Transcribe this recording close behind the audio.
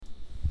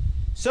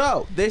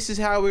So, this is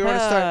how we want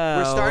to start.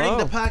 We're starting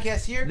the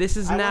podcast here. This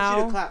is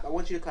now... I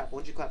want you to clap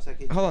so I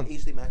can Hold on.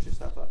 easily match your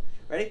stuff up.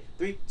 Ready?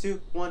 3, 2,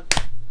 1.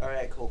 All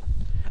right, cool.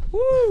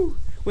 Woo!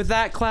 With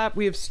that clap,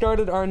 we have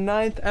started our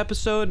 9th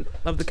episode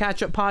of the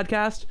Catch Up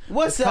Podcast.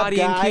 What's up,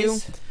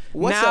 guys?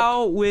 What's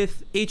now up?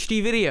 with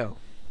HD video.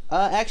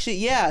 Actually,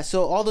 yeah.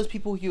 So all those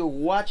people who are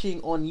watching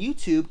on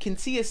YouTube can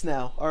see us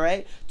now. All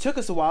right. Took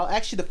us a while.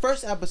 Actually, the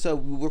first episode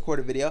we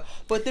recorded video,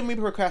 but then we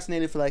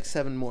procrastinated for like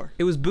 7 more.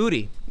 It was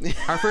booty.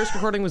 Our first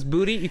recording was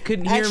booty. You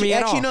couldn't hear me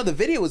at all. Actually, no. The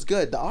video was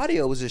good. The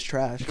audio was just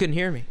trash. You couldn't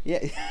hear me.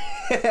 Yeah.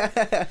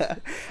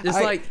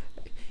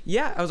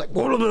 Yeah, I was like,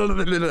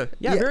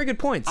 yeah, very good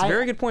points.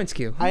 Very good points,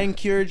 Q. I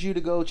encourage you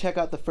to go check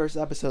out the first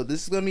episode.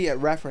 This is going to be a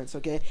reference,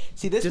 okay?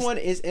 See, this one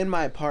is in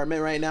my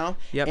apartment right now.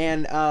 Yep.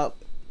 And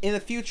in the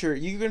future,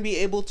 you're going to be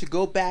able to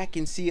go back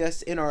and see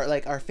us in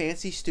our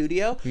fancy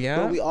studio.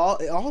 Yeah. But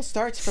it all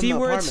starts from see the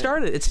where apartment. it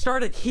started. It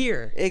started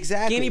here.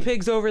 Exactly. Guinea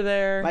pigs over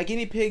there. My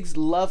guinea pigs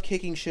love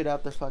kicking shit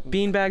out their fucking...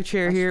 Beanbag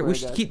chair here. We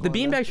should God, keep the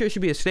beanbag chair.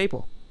 Should be a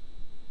staple.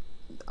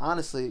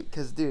 Honestly,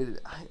 because, dude,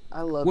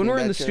 I love when we're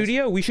in the chairs.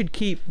 studio, we should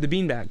keep the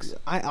beanbags.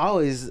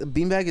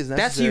 Beanbag is necessary.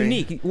 That's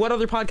unique. What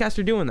other podcasts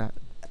are doing that?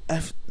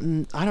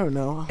 I don't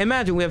know.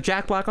 Imagine we have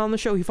Jack Black on the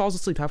show. He falls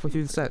asleep halfway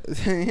through the set.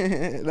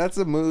 That's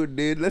a mood,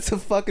 dude. That's a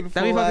fucking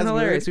That'd be fucking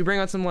hilarious. Mood. We bring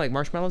out some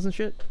marshmallows and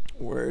shit.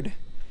 Word.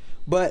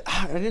 But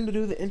I didn't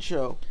do the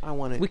intro. I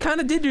wanted. We kind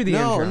of did do the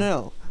intro.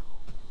 No.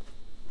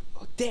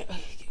 Oh, damn.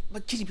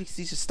 But guinea pigs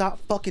need to stop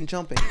fucking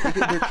jumping.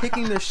 They're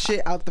kicking their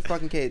shit out the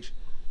fucking cage.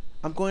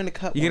 I'm going to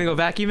cut. You gonna go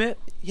vacuum it?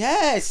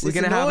 Yes. We're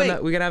gonna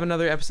have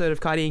another episode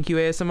of Cody and Q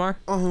ASMR.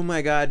 Oh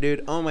my god,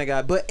 dude. Oh my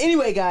god. But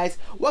anyway, guys,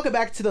 welcome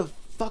back to the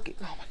fucking.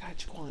 Oh my god,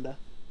 Jaquanda,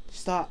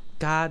 stop.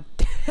 God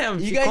damn.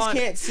 You guys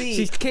can't see.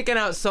 She's kicking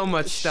out so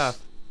much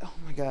stuff. Oh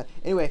my god.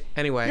 Anyway.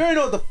 You already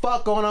know what the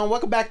fuck going on.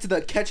 Welcome back to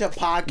the Catch Up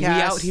Podcast.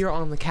 We out here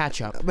on the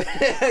Catch Up.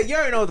 You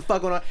already know what the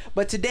fuck going on.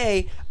 But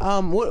today,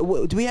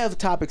 what do we have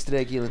topics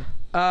today, Keelan?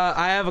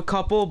 I have a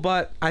couple,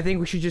 but I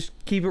think we should just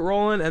keep it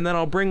rolling, and then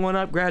I'll bring one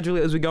up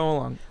gradually as we go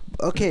along.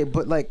 Okay,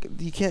 but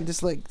you can't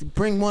just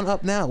bring one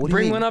up now. What do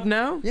you mean? Bring one up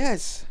now?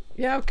 Yes.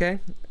 Yeah. Okay.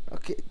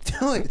 Okay.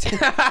 Tell it.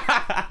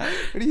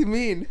 What do you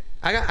mean?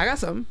 I got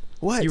something.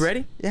 What? You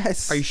ready?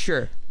 Yes. Are you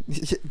sure?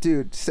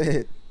 Dude, say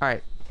it. All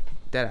right.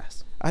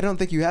 Deadass. I don't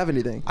think you have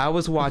anything. I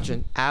was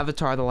watching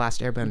Avatar: The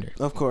Last Airbender.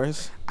 Of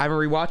course. I've been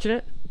rewatching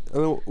it.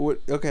 Oh,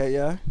 okay,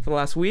 yeah. For the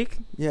last week.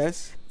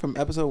 Yes. From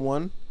episode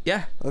 1.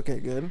 Yeah. Okay,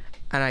 good.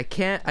 And I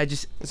can't.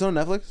 It's on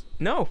Netflix?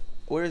 No.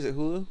 Where is it?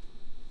 Hulu?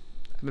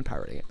 I've been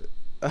pirating it.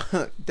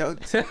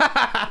 Don't.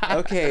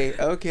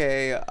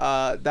 Okay.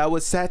 That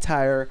was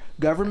satire.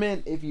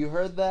 Government, if you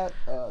heard that,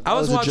 I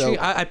was watching.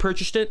 I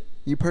purchased it.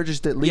 You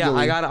purchased it legally. Yeah,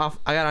 I got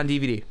it on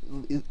DVD.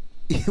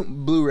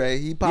 Blu-ray.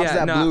 He pops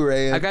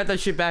Blu-ray in. I got that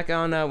shit back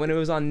on when it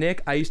was on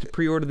Nick. I used to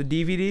pre-order the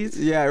DVDs.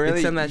 Yeah, really.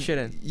 And send that shit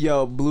in.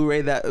 Yo,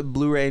 Blu-ray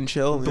and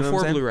chill.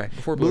 Before Blu-ray.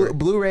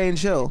 Blu-ray and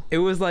chill. It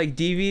was like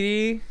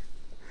DVD.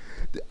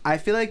 I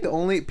feel like the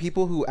only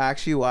people who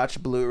actually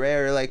watch Blu-ray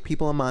are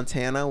people in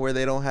Montana where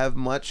they don't have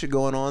much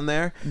going on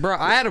there. Bro,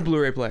 I had a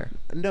Blu-ray player.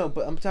 No,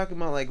 but I'm talking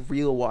about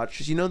real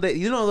watchers. You know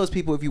those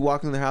people, if you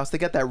walk in their house, they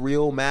got that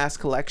real mass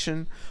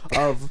collection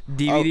of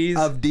DVDs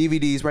of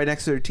DVDs right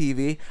next to their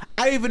TV.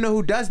 I don't even know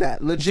who does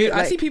that. Legit. Dude,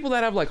 I see people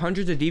that have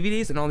hundreds of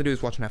DVDs and all they do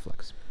is watch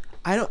Netflix.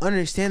 I don't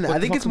understand that. I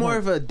think it's more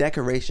of a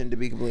decoration, to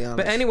be completely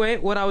honest. But anyway,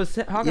 what I was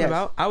talking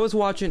about, I was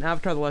watching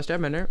Avatar: The Last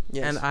Airbender,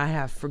 and I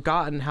have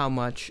forgotten how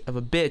much of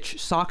a bitch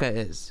Sokka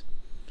is.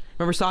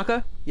 Remember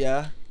Sokka?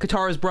 Yeah.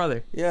 Katara's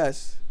brother.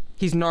 Yes.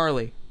 He's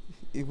gnarly.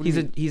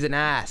 He's an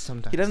ass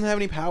sometimes. He doesn't have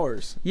any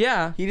powers.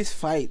 Yeah. He just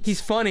fights.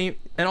 He's funny,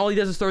 and all he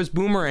does is throw his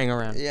boomerang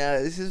around. Yeah,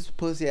 this is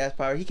pussy ass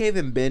power. He can't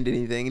even bend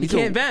anything. And he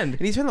can't bend.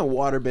 And he's from the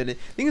water bending.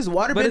 The thing is,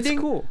 water bending. But it's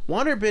cool.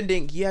 Water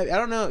bending. Yeah, I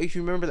don't know if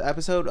you remember the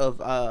episode of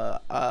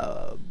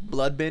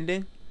blood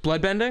bending.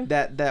 Blood bending?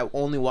 That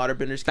only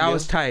waterbenders can do. That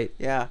was tight.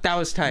 Yeah. That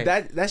was tight.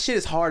 That shit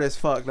is hard as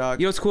fuck, dog.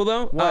 You know what's cool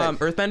though? What?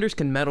 Earthbenders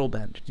can metal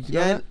bend. Did you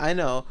know that? I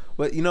know.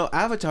 But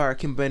Avatar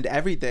can bend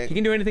everything. He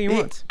can do anything he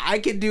wants. I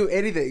can do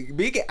anything.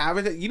 Being an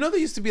Avatar, there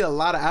used to be a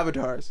lot of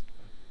avatars.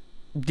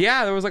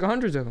 Yeah, there was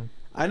hundreds of them.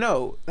 I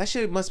know. That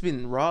shit must have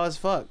been raw as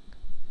fuck.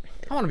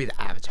 I want to be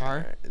the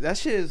Avatar. That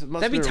shit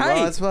must That'd be tight.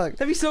 Raw as fuck.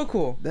 That'd be so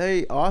cool.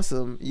 That'd be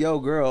awesome. Yo,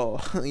 girl,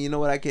 you know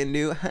what I can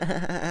do?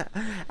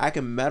 I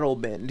can metal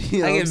bend.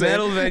 You know I can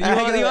metal bend. You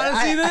want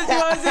to see this? You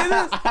want to see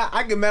this?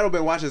 I can metal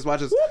bend. Watch this. Watch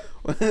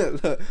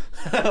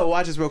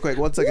this real quick.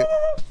 1 second.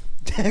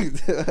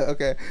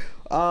 Okay.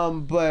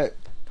 But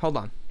hold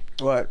on.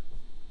 What?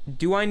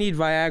 Do I need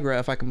Viagra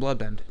if I can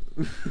bloodbend?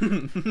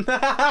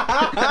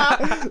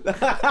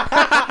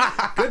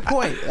 Good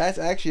point. That's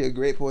actually a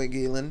great point,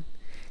 Galen.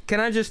 Can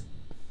I just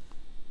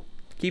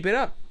keep it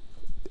up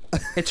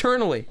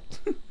eternally?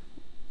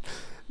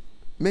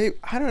 Maybe,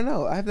 I don't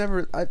know. I've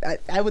never.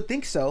 I would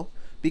think so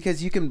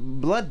because you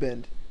can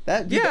bloodbend.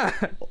 That yeah.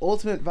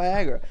 Ultimate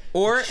Viagra.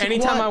 Or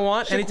anytime I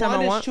want.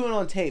 Shaquana's chewing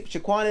on tape.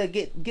 Shaquana,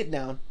 get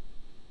down.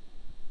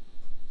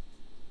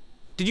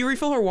 Did you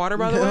refill her water,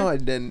 by the way?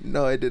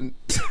 No, I didn't.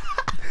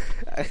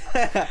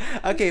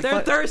 Okay,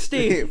 they're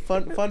thirsty.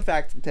 Fun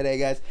fact today,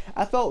 guys.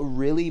 I felt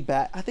really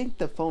bad. I think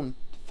the phone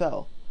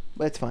fell,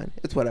 but it's fine.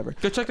 It's whatever.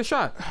 Go check the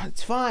shot.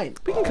 It's fine.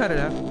 We can cut it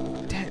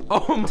out. Damn.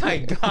 Oh my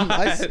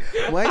god.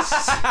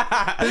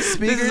 This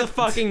is a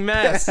fucking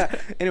mess.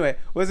 Anyway,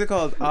 what's it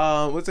called?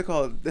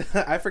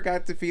 I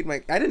forgot to feed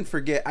I didn't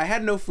forget. I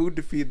had no food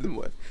to feed them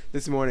with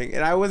this morning,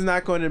 and I was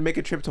not going to make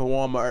a trip to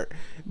Walmart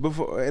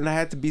before, and I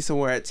had to be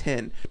somewhere at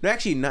 10. No,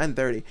 actually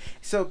 9:30.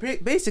 So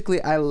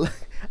basically,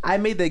 I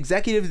made the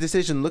executive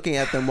decision looking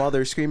at them while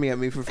they're screaming at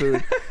me for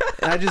food,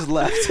 and I just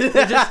left.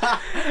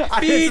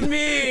 Feed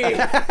me.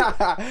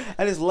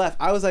 I just left.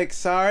 I was like,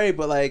 sorry,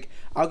 but like,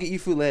 I'll get you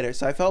food later.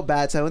 So I felt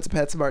bad, so I went to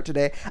PetSmart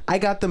today. I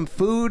got them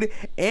food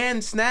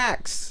and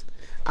snacks.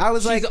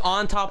 She's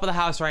on top of the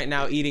house right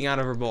now eating out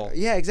of her bowl.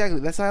 Yeah, exactly.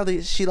 That's how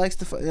she likes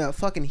to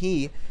fucking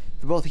he.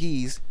 They're both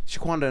he's,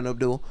 Shaquanda and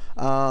Abdul.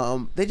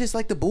 They just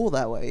like to bull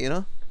that way, you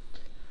know?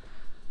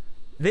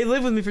 They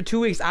lived with me for 2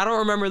 weeks. I don't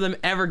remember them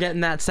ever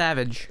getting that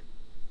savage.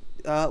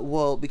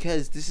 Well,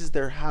 because this is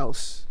their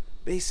house.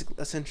 Basically,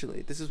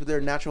 essentially. This is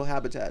their natural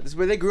habitat. This is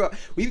where they grew up.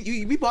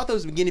 We bought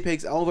those guinea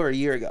pigs over a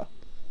year ago.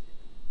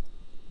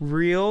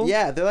 Real?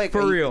 Yeah, they're like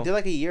real. They're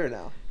like a year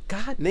now.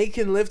 God. They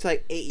can live to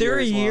like 8 years. They're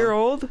a year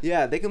old?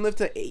 Yeah, they can live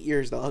to 8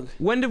 years, dog.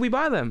 When did we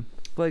buy them?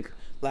 Like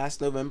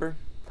last November.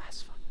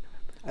 Last fucking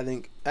November. I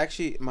think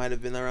actually it might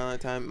have been around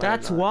that time.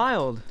 That's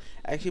wild.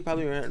 Actually,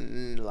 probably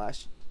around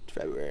last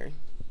February.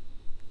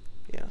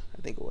 Yeah,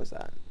 I think it was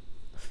that.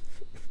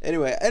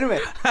 Anyway,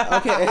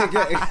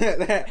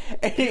 okay.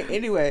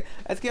 Anyway,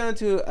 let's get on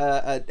to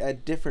a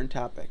different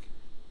topic,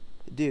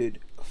 dude.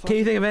 Can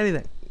you think of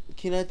anything?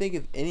 Can I think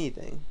of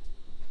anything?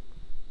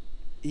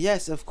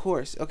 Yes, of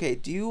course. Okay,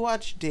 do you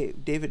watch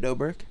David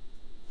Dobrik?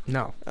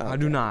 No, okay. I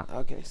do not.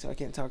 Okay, so I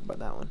can't talk about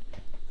that one.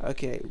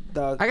 Okay,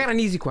 dog. I got an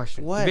easy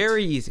question. What?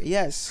 Very easy.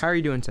 Yes. How are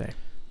you doing today?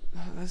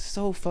 That's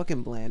so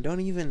fucking bland. Don't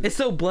even. It's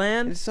so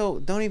bland.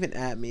 Don't even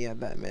at me at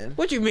that, man.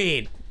 What you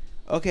mean?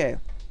 Okay.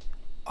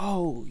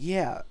 Oh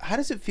yeah. How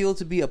does it feel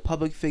to be a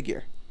public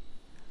figure?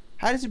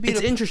 How does it be?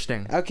 It's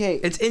interesting. Okay.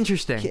 It's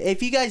interesting.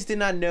 If you guys did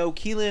not know,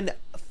 Keelan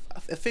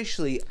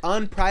officially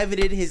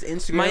unprivated his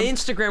Instagram. My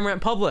Instagram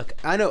went public.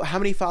 I know. How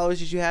many followers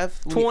did you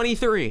have?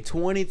 23.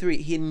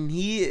 23.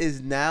 He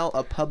is now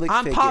a public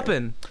figure. I'm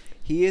popping.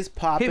 He is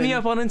popping. Hit me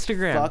up on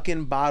Instagram.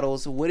 Fucking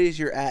bottles. What is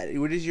your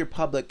What is your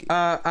public?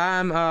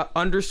 I'm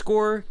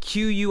underscore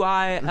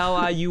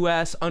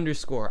QUILIUS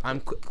underscore.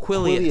 I'm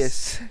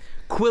Quilius.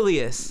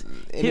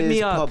 Hit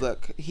me up.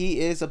 Public. He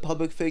is a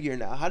public figure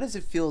now. How does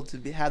it feel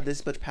to have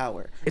this much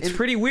power? It's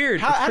pretty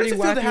weird. How does it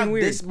feel to have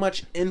weird. this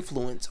much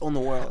influence on the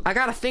world? I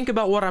gotta think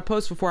about what I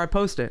post before I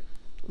post it.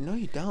 No,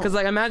 you don't. Because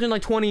like, imagine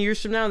like 20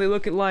 years from now, they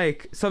look at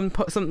like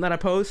something that I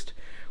post,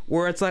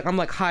 where it's like I'm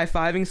like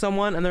high-fiving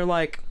someone, and they're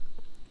like,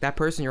 "That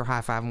person you're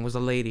high-fiving was a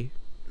lady."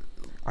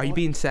 Are you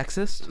being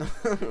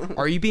sexist?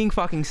 Are you being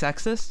fucking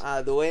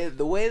sexist?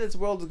 The way this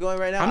world is going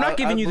right now, I'm not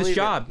giving you this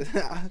job.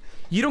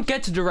 You don't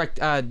get to direct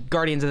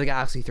Guardians of the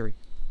Galaxy 3.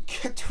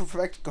 Get to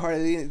direct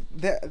Guardians.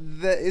 That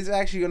is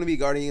actually going to be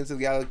Guardians of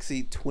the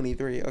Galaxy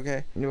 23.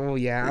 Okay. Oh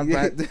yeah,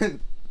 but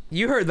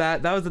you heard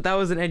that. That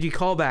was an edgy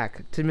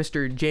callback to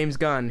Mr. James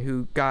Gunn,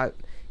 who got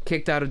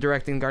kicked out of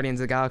directing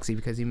Guardians of the Galaxy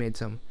because he made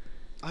some.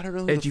 I don't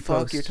know who the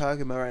fuck you're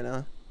talking about right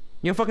now.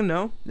 You don't fucking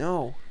know?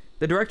 No.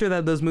 The director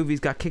of those movies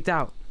got kicked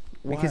out.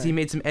 Why? Because he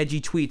made some edgy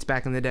tweets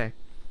back in the day.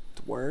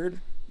 Word?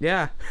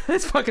 Yeah.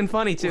 It's fucking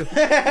funny, too.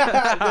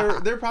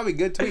 they're probably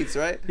good tweets,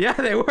 right? Yeah,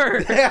 they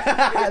were. They're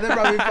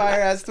probably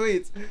fire-ass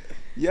tweets.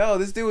 Yo,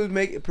 this dude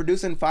was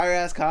producing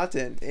fire-ass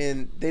content,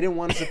 and they didn't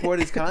want to support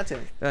his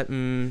content.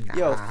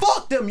 Yo,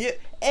 fuck them!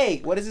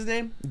 Hey, what is his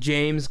name?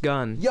 James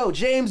Gunn. Yo,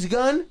 James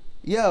Gunn?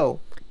 Yo,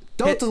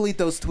 don't delete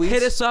those tweets.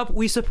 Hit us up.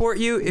 We support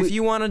you. If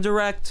you want to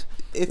direct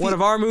one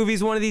of our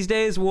movies one of these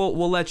days,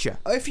 we'll let you.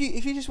 If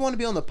you just want to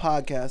be on the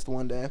podcast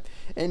one day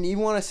and you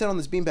want to sit on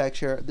this beanbag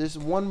chair, there's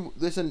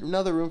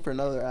another room for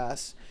another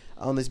ass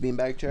on this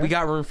beanbag chair. We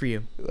got room for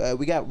you.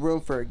 We got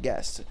room for a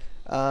guest.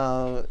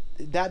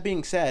 That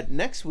being said,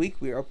 next week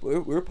we're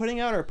putting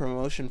out our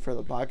promotion for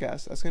the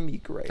podcast. That's gonna be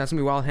great. That's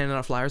gonna be wild, handing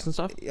out flyers and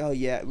stuff. Oh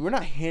yeah, we're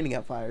not handing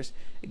out flyers,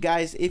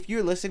 guys. If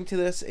you're listening to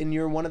this and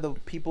you're one of the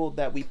people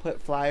that we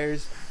put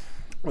flyers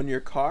on your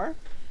car,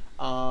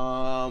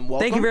 welcome.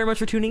 Thank you very much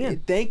for tuning in.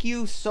 Thank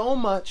you so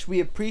much. We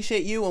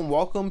appreciate you, and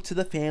welcome to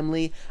the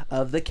family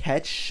of the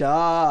Catch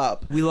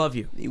Shop. We love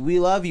you. We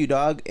love you,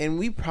 dog. And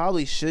we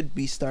probably should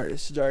be start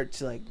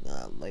to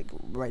like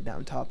write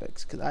down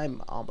topics, because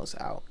I'm almost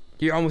out.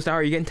 You're almost out.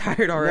 Are you getting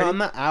tired already? No, I'm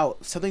not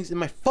out. Something's in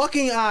my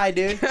fucking eye,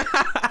 dude.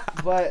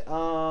 But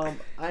I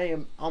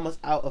am almost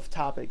out of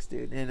topics,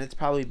 dude, and it's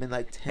probably been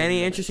like 10 Any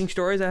minutes. interesting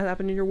stories that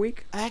happened in your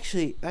week?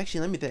 Actually,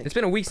 let me think. It's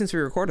been a week since we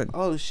recorded.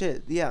 Oh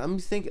shit, yeah. Let me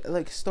think.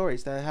 Like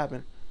stories that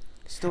happened.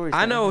 Stories.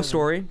 I know a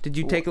story. Did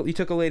you you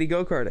took a lady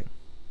go-karting?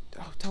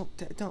 Oh,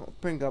 don't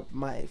bring up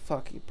my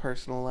fucking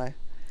personal life.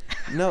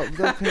 No,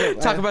 don't bring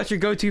up, talk about your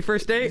go-to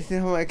first date.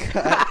 Oh my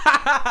god.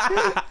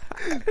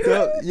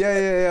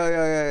 Yeah.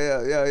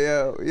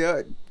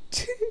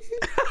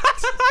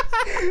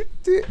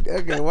 Dude,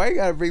 okay, why you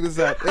gotta bring this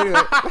up? Anyway,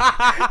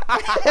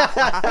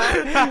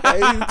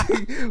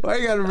 why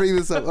you gotta bring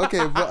this up?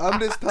 Okay, but I'm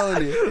just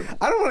telling you,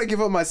 I don't want to give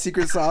up my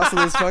secret sauce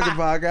on this fucking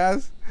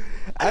podcast.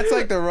 That's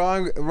like the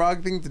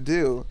wrong thing to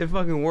do. It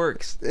fucking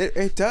works.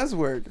 It does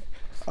work.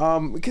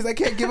 Because I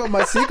can't give up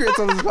my secrets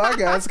on this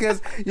podcast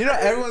because you know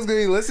everyone's gonna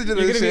be listening to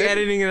this. You're gonna shit. be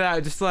editing it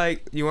out, just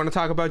like you want to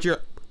talk about your.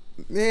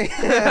 Yeah.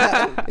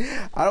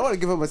 I don't want to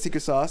give up my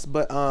secret sauce,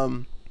 but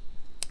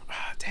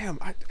damn,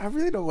 I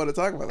really don't want to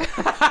talk about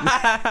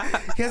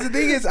that. Because the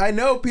thing is, I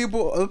know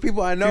the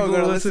people I know are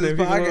gonna listen to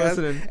this podcast,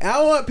 and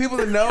I want people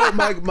to know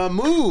my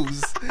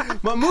moves,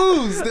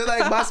 They're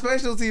like my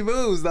specialty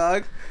moves,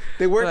 dog.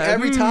 They work like,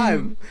 every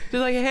time. She's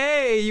like,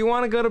 hey, you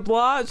want to go to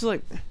blah? She's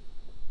like,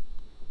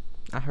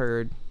 I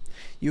heard.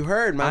 You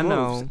heard my I moves.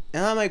 know.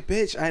 And I'm like,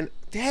 bitch,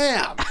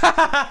 damn.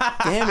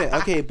 Damn it.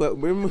 Okay, but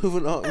we're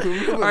moving on.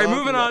 All right,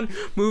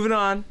 moving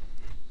on.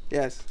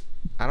 Yes.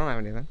 I don't have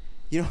anything.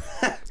 You know,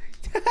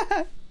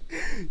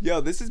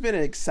 yo, this has been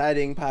an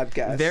exciting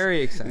podcast.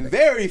 Very exciting.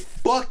 Very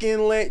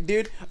fucking lit,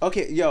 dude.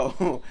 Okay,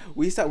 yo,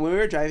 when we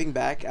were driving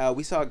back,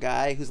 we saw a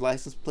guy whose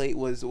license plate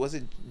was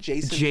it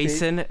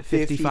Jason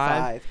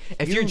 55.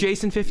 If you're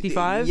Jason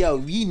 55, yo,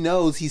 he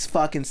knows he's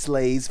fucking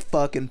slays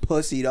fucking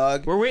pussy,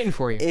 dog. we're waiting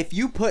for you. If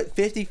you put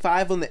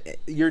 55 on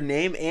your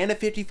name and a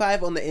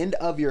 55 on the end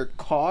of your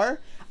car,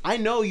 I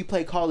know you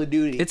play Call of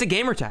Duty. It's a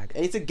gamer tag.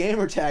 It's a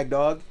gamer tag,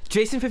 dog.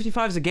 Jason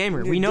 55 is a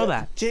gamer. We know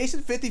that.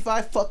 Jason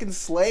 55 fucking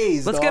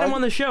slays, Let's dog. get him on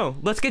the show.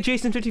 Let's get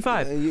Jason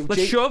 55.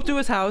 Let's show up to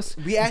his house,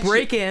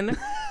 break in,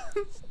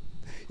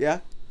 Yeah.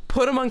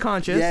 put him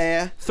unconscious,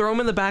 Yeah. throw him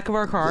in the back of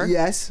our car,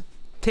 Yes.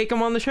 take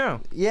him on the show.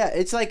 Yeah,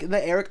 it's like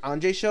the Eric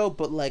Andre show,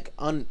 but like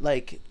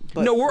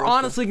But no, we're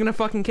honestly gonna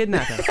fucking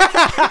kidnap him.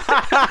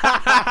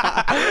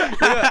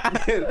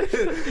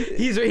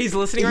 He's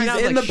listening right now.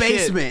 He's in like, the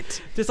basement.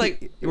 Shit. Just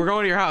like, we're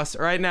going to your house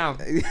right now.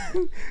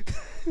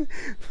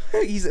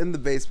 He's in the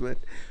basement.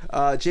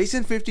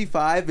 Jason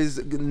 55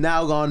 is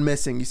now gone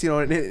missing. You see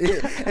what?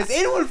 Has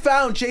anyone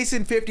found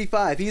Jason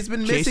 55? He's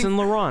been missing. Jason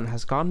Laurent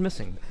has gone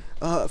missing.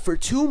 For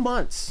 2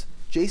 months.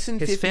 Jason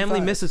 55. His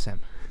family misses him.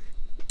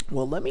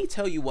 Well, let me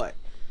tell you what.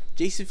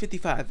 Jason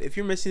 55, if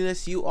you're missing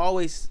this, you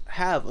always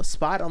have a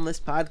spot on this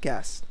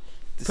podcast.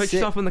 Put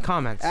yourself in the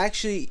comments.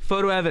 Actually,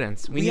 photo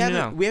evidence. We need to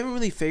know. We haven't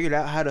really figured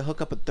out how to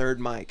hook up a third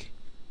mic.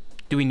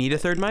 Do we need a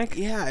third mic?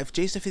 Yeah, if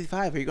Jason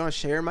 55, are you going to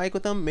share a mic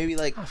with them? Maybe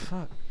like... Oh,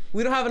 fuck.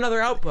 We don't have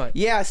another output.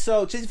 Yeah,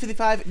 so Jason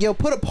 55, yo,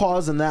 put a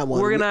pause on that one.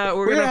 We're gonna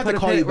have to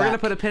call you back. We're gonna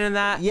put a pin in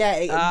that.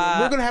 Yeah,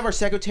 we're gonna have our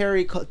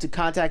secretary to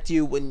contact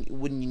you when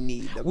you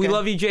need. Okay? We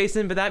love you,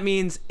 Jason, but that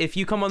means if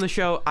you come on the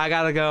show, I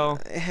gotta go.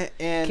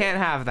 And can't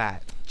have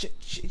that.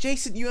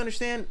 Jason, you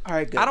understand? All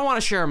right, good. I don't want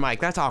to share a mic.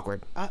 That's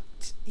awkward.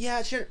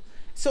 Yeah, sure.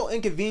 So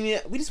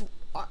inconvenient. We just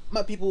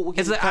my people. We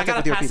it's like I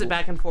gotta pass it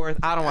back and forth.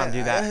 I don't want to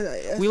do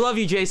that. We love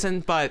you, Jason,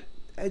 but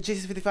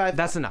Jason 55.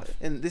 That's enough.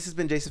 And this has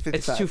been Jason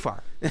 55. It's too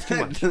far. It's too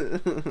much.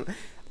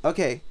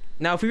 Okay.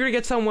 Now, if we were to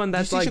get someone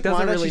that's like Shaquanda,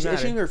 doesn't really she's matter.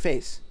 itching her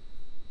face.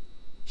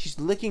 She's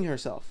licking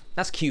herself.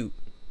 That's cute.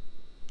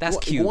 That's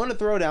cute. You want to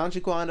throw down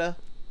Shaquanda?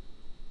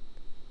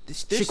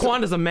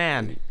 Shaquanda's a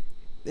man.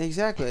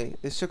 Exactly.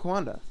 It's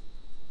Shaquanda.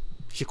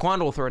 Shaquanda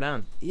will throw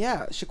down.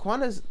 Yeah,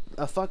 Shaquanda's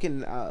a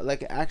fucking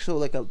like actual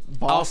like a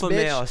boss alpha bitch.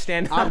 male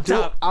standing on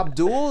top.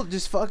 Abdul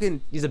just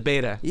fucking. He's a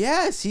beta.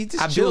 Yes, he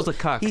just. Abdul's a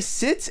cuck. He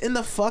sits in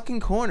the fucking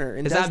corner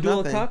and Is does Abdul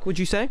nothing. a cuck? Would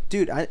you say?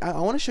 Dude, I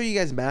want to show you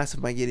guys mass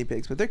of my guinea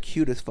pigs, but they're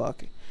cute as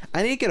fuck.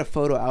 I need to get a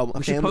photo album.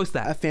 We should post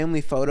that. A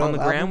family photo on the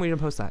gram. album We can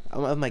post that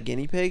of my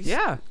guinea pigs.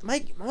 Yeah.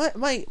 My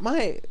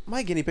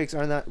guinea pigs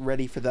are not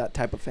ready for that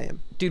type of fame.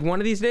 Dude, one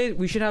of these days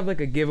we should have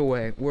like a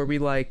giveaway where we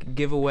like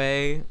give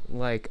away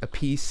like a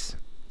piece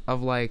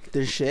of like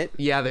their shit.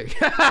 Yeah, they're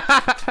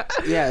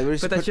yeah.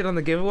 Put that shit on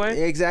the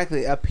giveaway.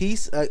 Exactly, a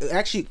piece.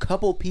 Actually, a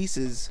couple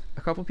pieces.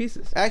 A couple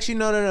pieces. Actually,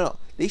 no.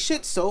 They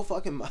shit so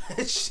fucking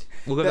much.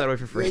 We'll give that away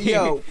for free.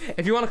 Yo,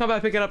 if you want to come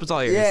back pick it up, it's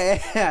all yours.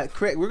 Yeah.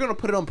 Craig, we're gonna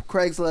put it on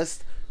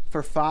Craigslist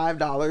for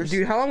 $5.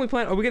 Dude, how long we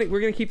plan? We're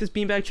gonna keep this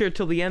beanbag chair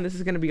till the end. This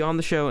is gonna be on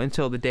the show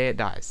until the day it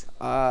dies.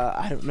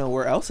 I don't know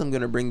where else I'm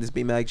gonna bring this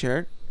beanbag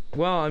chair.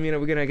 Well, I mean, are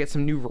we gonna get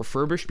some new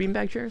refurbished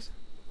beanbag chairs?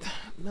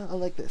 No, I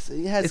like this.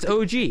 It's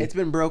OG. It's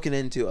been broken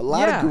into. A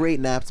lot of great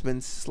naps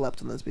been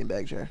slept on this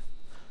beanbag chair.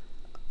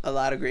 A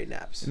lot of great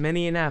naps.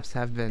 Many naps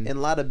have been. And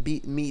a lot of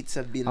meats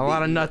have been. A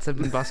lot of nuts have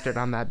been busted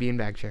on that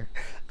beanbag chair.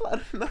 A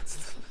lot of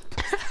nuts.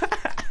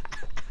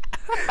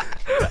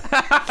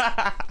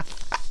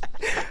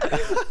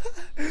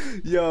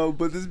 Yo,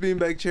 but this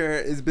beanbag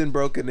chair has been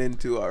broken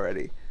into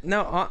already.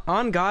 No,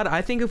 on God,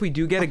 I think if we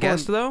do get a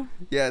guest though,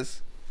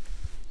 yes,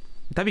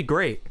 that'd be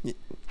great.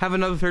 Have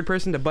another third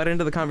person to butt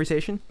into the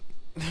conversation.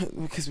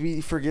 Because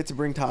we forget to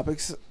bring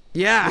topics.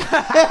 Yeah.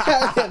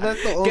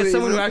 That's the only Get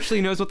someone reason. who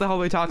actually knows what the hell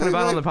we're talking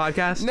about on the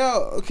podcast.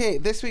 No, okay.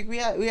 This week we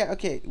had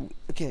okay.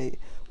 Okay,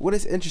 what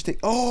is interesting?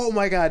 Oh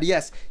my God,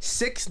 yes,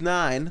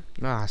 6ix9ine.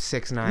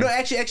 6ix9ine. No,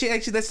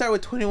 actually, let's start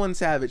with 21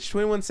 Savage.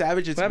 21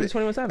 Savage. What happened to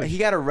 21 Savage? He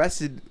got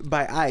arrested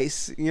by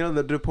ICE. You know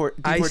the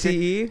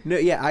ICE? No,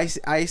 yeah,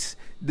 ICE.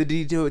 The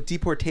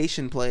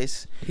deportation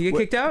place. He get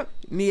kicked out?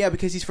 Yeah,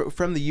 because he's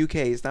from the UK.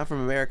 He's not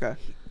from America.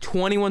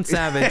 21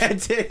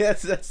 Savage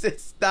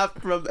It's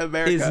not from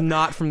America. is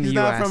not from the He's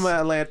US. not from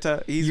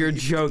Atlanta. You're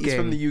joking. He's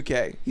from the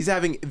UK. He's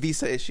having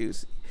visa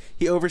issues.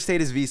 He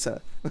overstayed his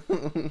visa.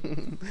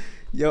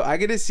 Yo, I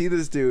get to see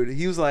this dude.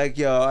 He was like,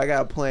 yo, I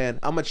got a plan.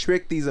 I'm going to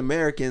trick these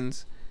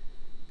Americans.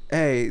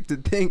 Hey, to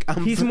think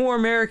He's more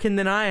American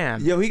than I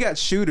am. Yo, he got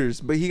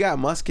shooters, but he got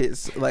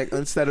muskets. Like,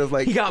 instead of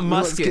like... He got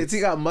muskets. He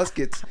got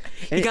muskets.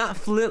 He got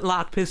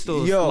flintlock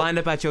pistols lined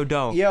up at your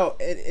door. Yo,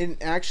 and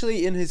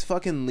actually in his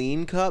fucking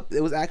lean cup,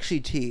 it was actually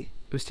tea.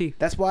 It was tea.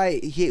 That's why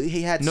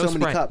he had No so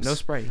many Sprite. cups. No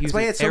Sprite. That's why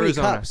he had so many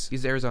cups.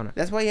 He's Arizona.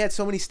 That's why he had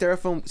so many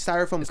styrofoam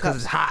cups. Because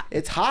it's hot.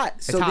 It's hot.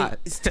 It's hot.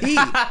 It's tea.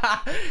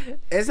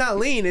 It's not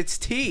lean. It's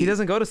tea. He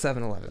doesn't go to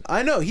 7-Eleven.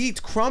 I know. He eats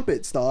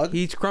crumpets, dog.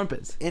 He eats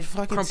crumpets. And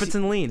fucking Crumpets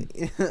and lean.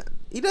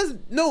 He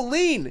doesn't. No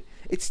lean.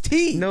 It's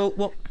tea. No,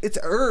 well, It's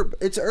herb.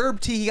 It's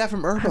herb tea he got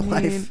from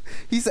Herbalife. mean-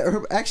 He's a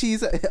herb. Actually,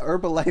 he's a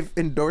Herbalife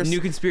endorsed.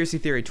 new conspiracy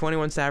theory.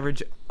 21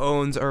 Savage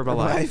owns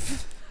Herbalife.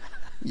 Herbalife.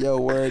 Yo,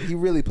 word. He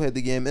really played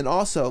the game. And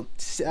also,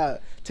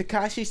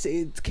 Tekashi,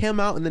 it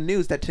came out in the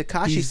news that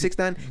Tekashi He's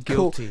 6ix9ine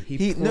guilty.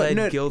 He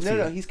pled guilty.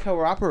 No, he's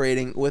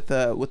cooperating with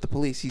the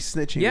police. He's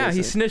snitching. Yeah,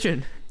 he's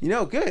snitching. You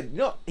know, good.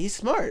 No, he's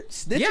smart.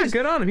 Snitches. Yeah,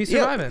 good on him. He's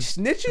surviving.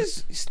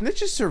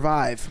 Snitches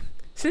survive.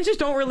 Snitches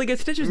don't really get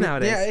stitches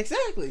nowadays. Yeah,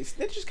 exactly.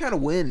 Snitches kind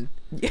of win.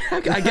 Yeah,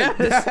 I guess.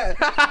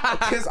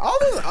 Because all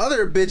those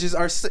other bitches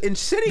are sitting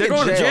They're in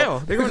going to jail. jail.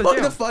 They're going to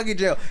jail. to fucking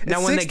jail. Now,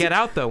 And when they get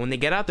out, though, when they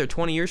get out there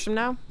 20 years from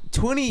now,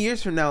 20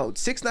 years from now,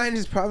 6ix9ine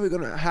is probably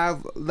gonna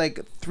have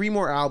like 3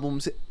 more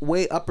albums,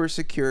 way upper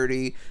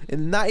security,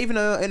 and not even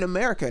in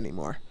America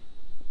anymore.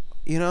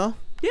 You know?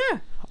 yeah.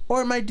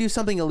 Or it might do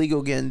something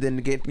illegal again, then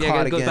get Yeah,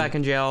 caught he goes again. back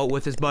in jail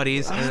with his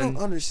buddies. I And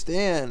don't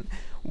understand.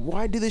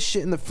 Why do this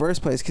shit in the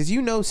first place? Because you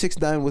know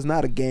 6ix9ine was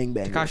not a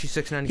gangbanger. Tekashi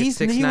 6ix9ine gets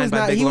 6ix9ine by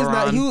not, Big he was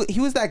Laron. not, he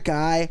was that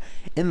guy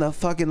in the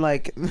fucking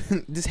like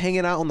just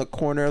hanging out on the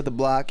corner of the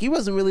block. He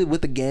wasn't really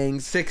with the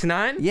gangs.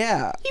 6ix9ine?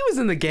 Yeah. He was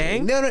in the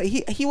gang. No,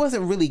 he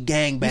wasn't really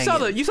gang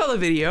banging. You saw the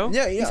video.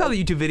 Yeah, You saw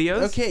the YouTube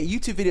videos. Okay,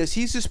 YouTube videos.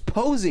 He's just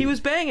posing. He was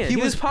banging. He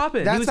was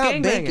popping. That's He was not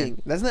gang banging.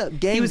 banging. That's not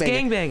gang. He was banging.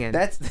 gang banging.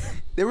 That's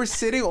they were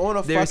sitting on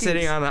a. They were fucking,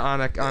 sitting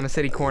on a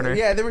city corner.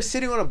 Yeah, they were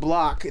sitting on a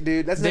block,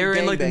 dude. That's They not were in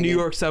gang like the New banging.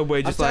 York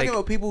subway, just I'm like talking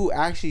about people who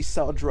actually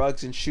sell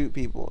drugs and shoot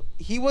people.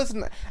 He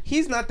wasn't.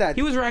 He's not that.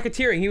 he was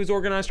racketeering. He was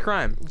organized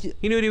crime. Yeah.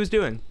 He knew what he was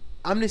doing.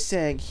 I'm just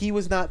saying he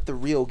was not the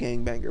real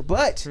gangbanger,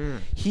 but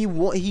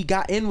he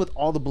got in with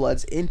all the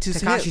Bloods into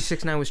Tekashi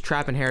 6ix9ine was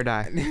trapping hair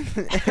dye.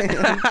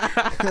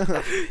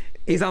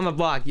 He's on the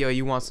block. Yo,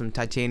 you want some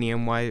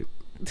titanium white?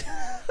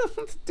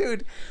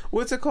 Dude,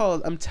 what's it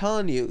called? I'm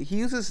telling you, he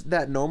uses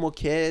that normal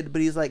kid,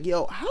 but he's like,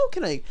 yo, how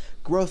can I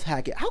growth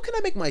hack it? How can I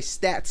make my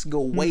stats go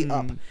way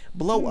up,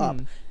 blow up?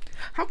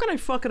 How can I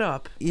fuck it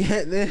up?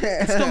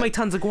 Yeah, Still make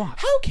tons of guap.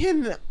 How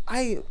can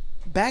I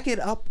back it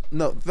up?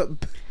 No,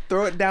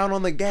 throw it down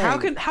on the gang. How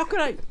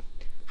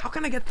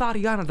can I get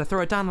Tatiana to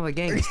throw it down on the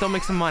gang and still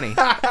make some money?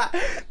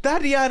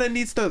 Tatiana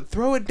needs to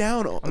throw it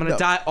down. I'm gonna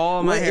dye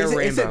all my hair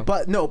rainbow.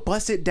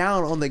 Bust it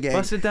down on the gang.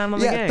 Bust it down on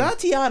the gang.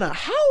 Tatiana,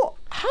 how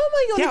am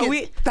I gonna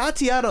get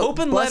Tatiana?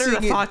 Open letter to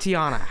busting it-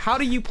 Tatiana. How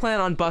do you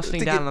plan on busting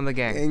To down get- on the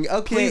gang?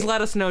 okay. Please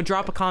let us know.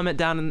 Drop a comment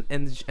down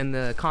in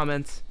the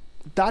comments.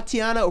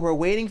 Tatiana, we're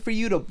waiting for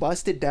you to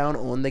bust it down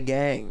on the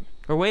gang.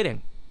 We're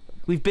waiting.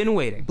 We've been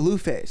waiting.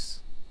 Blueface.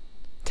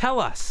 Tell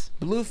us.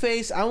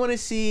 Blueface, I want to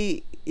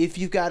see if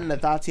you've gotten a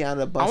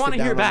Tatiana bust I want it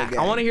to down hear on the back. gang.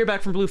 I want to hear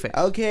back from Blueface.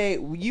 Okay,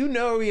 you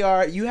know where we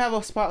are. You have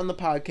a spot on the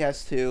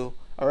podcast too.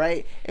 All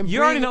right, and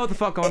You already know what the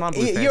fuck going on,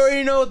 Blueface. You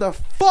already know what the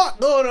fuck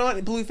going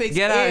on, Blueface.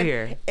 Get out of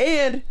here.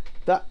 And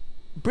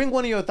bring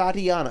one of your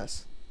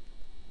Tatianas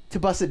to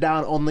bust it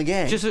down on the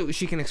gang. Just so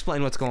she can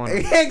explain what's going on.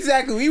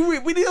 Exactly. We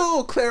need a little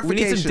We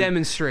clarification. need some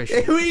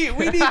demonstration. we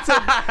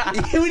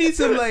need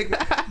some like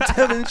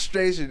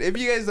demonstration. If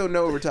you guys don't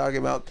know what we're talking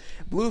about,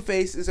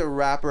 Blueface is a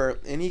rapper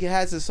and he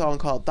has a song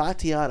called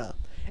Tatiana.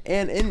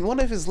 And in one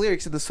of his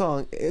lyrics in the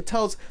song, it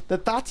tells the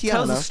Tatiana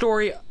Tells the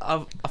story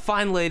of a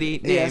fine lady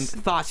named Yes.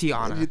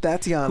 Tatiana,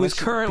 Tatiana, who's she's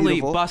currently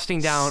beautiful.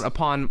 busting down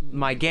upon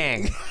my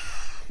gang,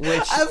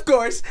 which Of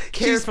course,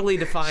 carefully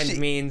defined she-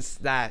 means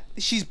that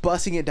she's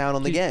busting it down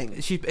on the gang.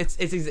 it's Google-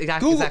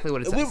 exactly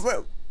what it says.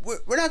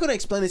 We're not going to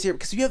explain this here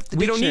because you have the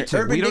We don't need to.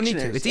 Urban We don't need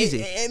to. Dictionaries. It's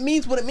easy. It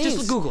means what it means.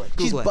 Just Google it.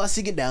 She's Google it.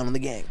 busting it down on the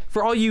gang.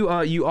 For all you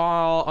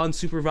all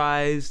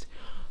unsupervised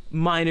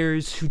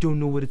minors who don't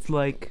know what it's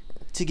like,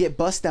 To get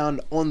bust down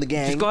on the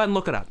gang. just go ahead and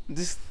look it up.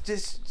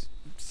 Just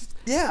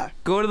yeah.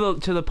 Go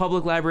to the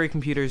public library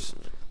computers,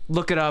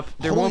 look it up.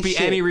 There Holy won't be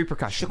shit. any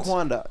repercussions.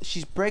 Shaquanda,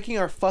 she's breaking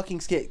our fucking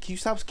skin. Can you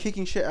stop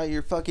kicking shit out of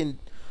your fucking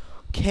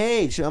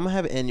cage? I'm gonna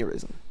have an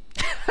aneurysm.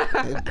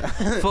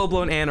 Full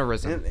blown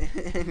aneurysm.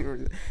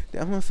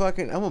 I'm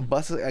gonna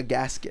bust a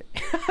gasket.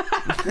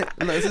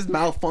 No, this is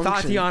malfunction.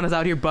 Tatiana's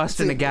out here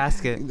busting a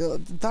gasket.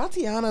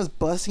 Tatiana's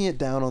busting it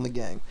down on the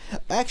gang.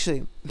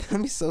 Actually,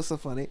 that'd be so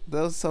funny.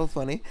 That was so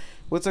funny.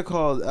 What's it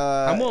called?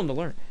 I'm willing to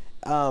learn.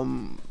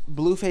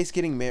 Blueface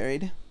getting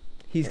married.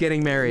 He's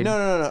getting married.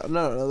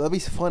 No. That'd be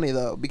funny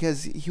though,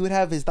 because he would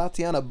have his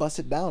Tatiana bust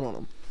it down on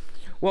him.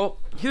 Well,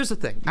 here's the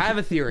thing. I have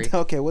a theory.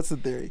 Okay, what's the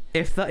theory?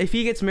 If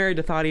he gets married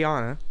to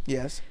Tatiana,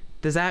 Yes.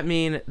 does that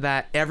mean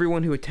that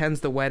everyone who attends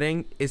the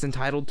wedding is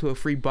entitled to a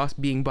free bus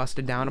being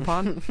busted down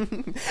upon? I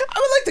would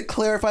like to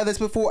clarify this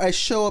before I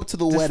show up to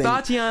the Does wedding.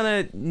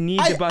 Tatiana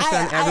need to bust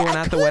down everyone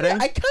at the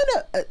wedding? I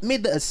kind of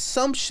made the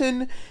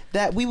assumption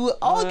that we would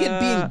all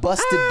get being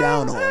busted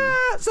down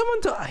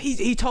on.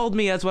 He told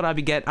me that's what I'd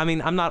be getting. I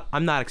mean, I'm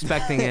not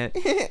expecting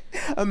it.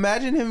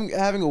 Imagine him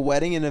having a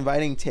wedding and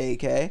inviting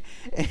TK,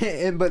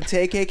 but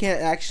TK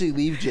can't actually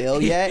leave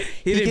jail yet.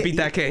 He didn't beat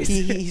that case.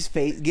 He's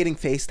getting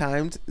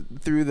FaceTimed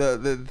through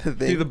the thing.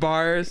 Through the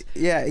bars.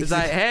 Yeah, he's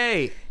like,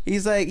 hey.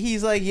 He's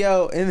like,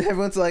 yo, and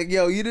everyone's like,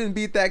 yo, you didn't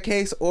beat that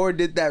case or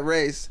did that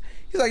race.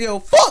 He's like, yo,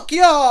 fuck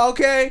y'all,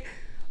 okay?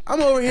 I'm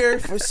over here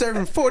for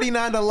serving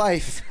 49 to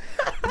life.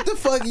 What the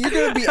fuck? You're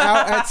gonna be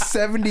out at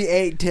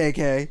 78,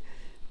 TK.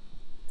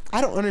 I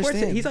don't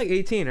understand. He's like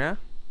 18, huh?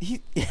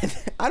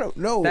 I don't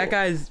know. That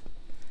guy's.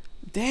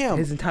 Damn.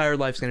 His entire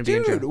life's gonna be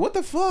in jail. Dude, what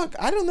the fuck?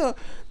 I don't know.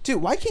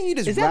 Dude, why can't you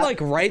just Is that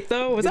like right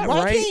though? Is that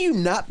right? Why can't you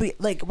not be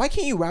like? Why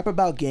can't you rap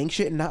about gang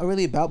shit and not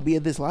really about be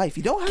of this life?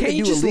 You don't have Can't to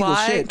you do just illegal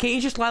lie? shit. Can't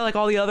you just lie like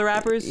all the other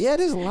rappers? Yeah,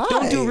 just lie.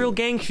 Don't do real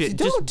gang shit.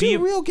 Don't just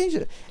do real gang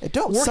shit. And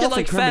don't work it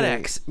like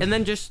self-incriminate. FedEx, and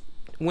then just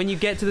when you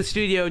get to the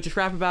studio, just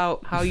rap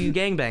about how you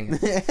gangbang.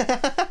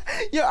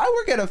 Yo, I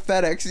work at a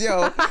FedEx.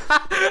 Yo,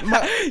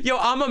 Yo,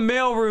 I'm a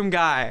mailroom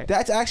guy.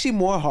 that's actually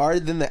more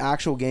hard than the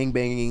actual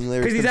gangbanging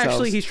lyrics.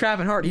 Because he's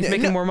trapping hard. He's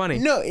making more money.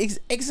 No,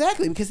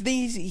 exactly, because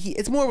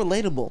it's more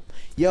relatable.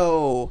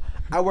 Yo,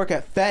 I work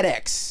at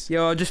FedEx.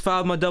 Yo, I just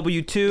filed my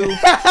W-2.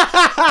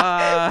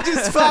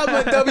 Just filed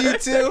my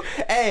W-2.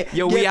 Hey,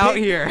 yo, we out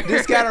here.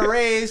 Just got a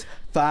raise.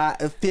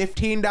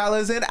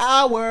 $15 an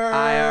hour.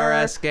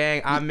 IRS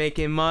gang, I'm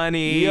making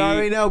money. You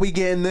already know we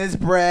getting this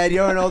bread. You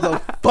already know the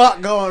fuck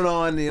going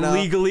on. You know,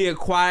 legally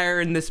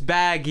acquiring this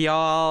bag,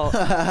 y'all.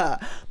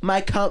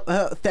 My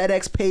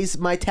FedEx pays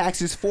my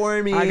taxes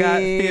for me. I got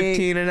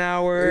 15 an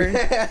hour.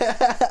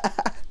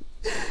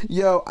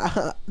 Yo,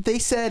 they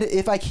said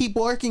if I keep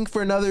working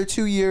for another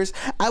 2 years,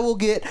 I will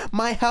get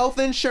my health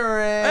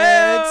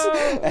insurance.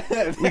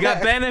 We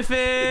got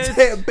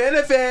benefits.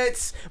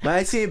 Benefits. When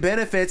I see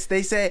benefits,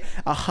 they say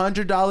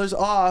 $100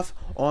 off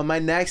on my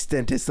next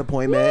dentist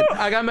appointment. Woo!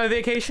 I got my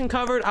vacation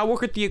covered. I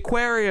work at the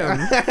aquarium.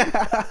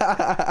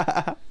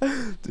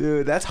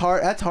 Dude, that's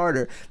hard. That's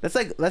harder. That's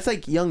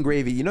like Young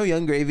Gravy. You know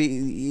Young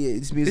Gravy.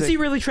 His music. Is he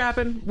really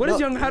trapping?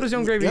 How does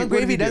Young Gravy? Young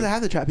Gravy doesn't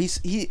have the trap.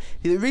 The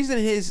reason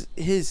his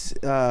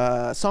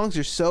songs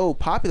are so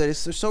popular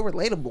is they're so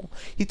relatable.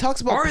 He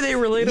talks about. Are they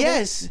relatable?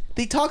 Yes.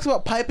 He talks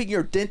about piping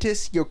your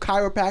dentist, your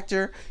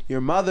chiropractor,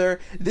 your mother.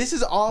 This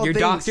is all your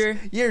things, doctor.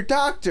 Your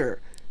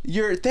doctor.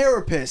 Your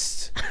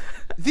therapist.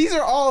 These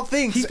are all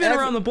things. He's been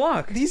around the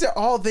block. These are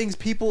all things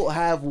people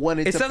have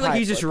wanted to It sounds like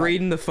he's just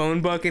reading the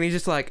phone book and he's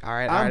just like, all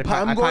right, I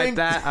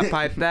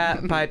pipe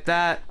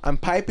that. I'm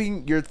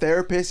piping your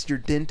therapist, your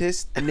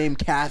dentist, named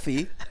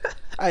Kathy.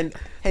 And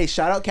hey,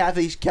 shout out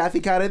Kathy. Kathy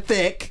kind of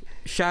thick.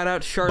 Shout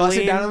out Charlene.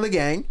 Busting down on the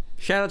gang.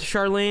 Shout out to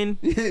Charlene.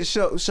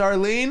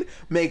 Charlene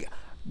make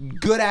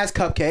good ass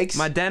cupcakes.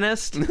 My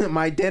dentist.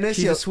 My dentist.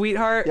 She's a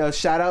sweetheart. Yo,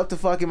 shout out to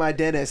fucking my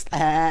dentist.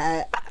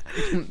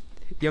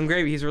 Young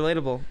Gravy, he's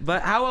relatable.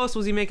 But how else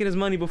was he making his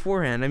money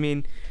beforehand? I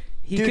mean,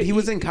 he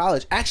was in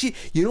college. Actually,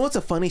 you know what's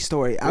a funny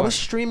story? What? I was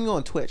streaming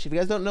on Twitch. If you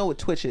guys don't know what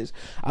Twitch is,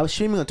 I was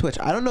streaming on Twitch.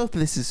 I don't know if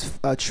this is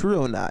true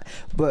or not,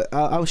 but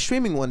I was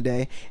streaming one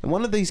day, and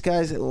one of the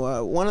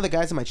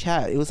guys in my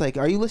chat, it was like,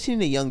 "Are you listening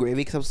to Young Gravy?"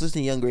 Because I was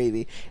listening to Young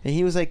Gravy, and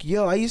he was like,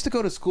 "Yo, I used to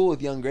go to school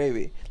with Young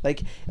Gravy."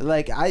 Like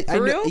I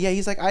For real? Yeah,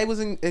 he's like, I was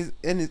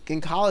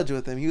in college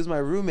with him. He was my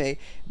roommate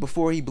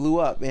before he blew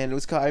up, and it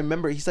was called. I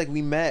remember he's like,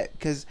 we met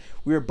because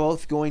we were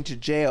both going to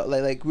jail.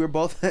 Like we were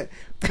both.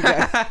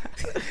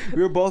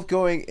 We were both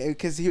going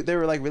because they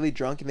were like really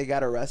drunk and they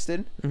got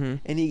arrested, mm-hmm.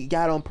 and he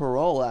got on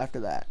parole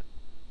after that,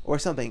 or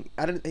something.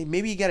 I don't.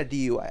 Maybe he got a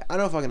DUI. I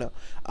don't fucking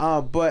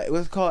know. But it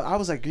was called. I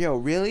was like, yo,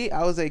 really?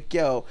 I was like,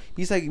 yo.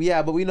 He's like,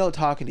 yeah, but we don't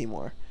talk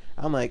anymore.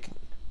 I'm like,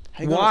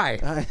 why?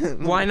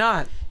 Why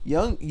not?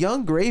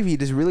 Young Gravy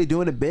just really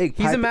doing it big.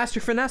 He's a master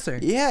finesser.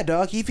 Yeah,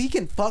 dog. If he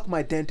can fuck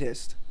my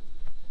dentist.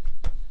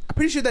 I'm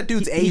pretty sure that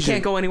dude's Asian. He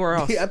can't go anywhere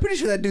else. Yeah, I'm pretty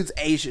sure that dude's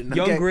Asian.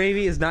 Young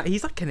Gravy is not.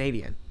 He's like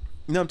Canadian.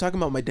 No, I'm talking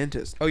about my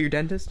dentist. Oh, your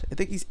dentist? I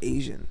think he's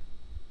Asian.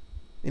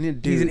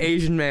 He's an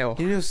Asian male.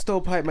 He just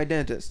stovepipe my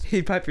dentist.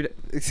 He'd pipe your.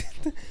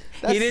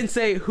 He didn't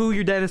say who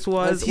your dentist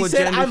was. He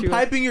said, "I'm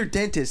piping your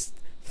dentist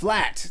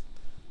flat."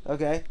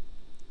 Okay.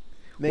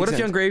 What if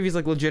Young Gravy's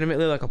like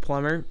legitimately like a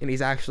plumber and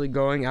he's actually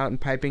going out and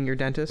piping your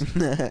dentist?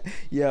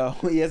 Yo,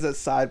 he has a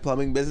side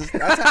plumbing business.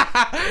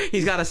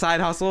 He's got a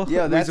side hustle.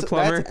 Yo, he's a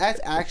plumber. That's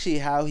actually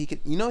how he could.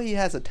 You know, he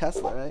has a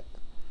Tesla, right?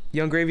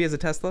 Young Gravy has a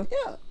Tesla.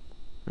 Yeah.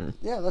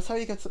 Yeah, that's how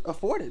he can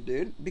afford it,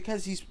 dude.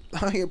 Because he's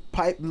out here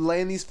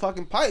laying these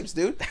fucking pipes,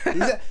 dude.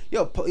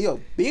 Yo,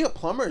 being a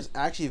plumber is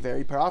actually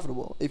very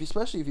profitable.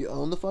 Especially if you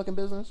own the fucking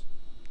business,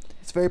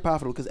 it's very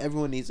profitable because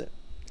everyone needs it.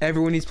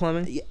 Everyone needs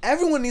plumbing. Yeah,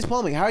 everyone needs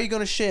plumbing. How are you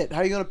gonna shit? How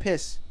are you gonna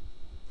piss?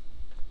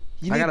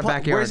 I got a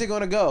backyard. Where's it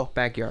gonna go?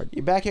 Backyard.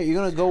 Your backyard.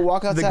 You're gonna go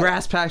walk outside. The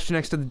grass patch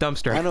next to the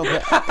dumpster. I know.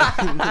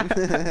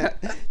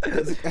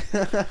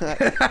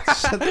 But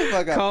shut the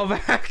fuck up. Call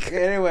back.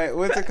 Anyway,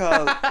 what's it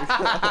called?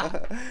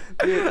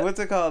 Dude, what's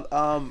it called?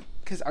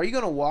 Cause are you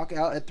gonna walk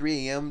out at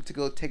 3 a.m. to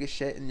go take a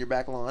shit in your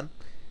back lawn?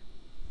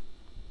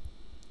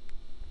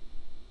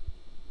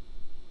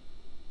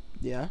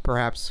 Yeah.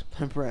 Perhaps.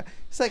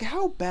 It's like,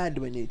 how bad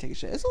do I need to take a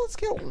shit? So let's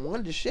get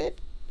 1 to shit.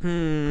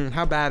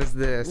 How bad is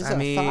this? Is I it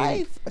mean,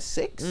 5, a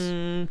 6?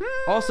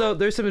 Also,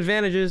 there's some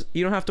advantages.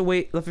 You don't have to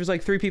wait. If there's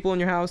like 3 people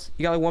in your house,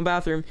 you got like 1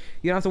 bathroom.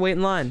 You don't have to wait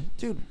in line.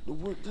 Dude,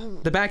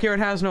 The backyard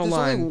has no there's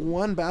line. only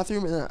 1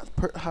 bathroom in a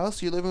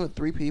house. You're living with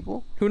 3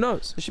 people. Who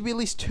knows? There should be at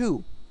least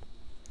 2.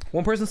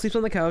 1 person sleeps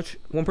on the couch.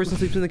 1 person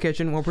sleeps in the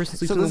kitchen. 1 person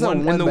sleeps So in this the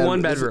is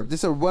one bedroom.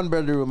 This is a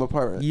 1-bedroom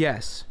apartment.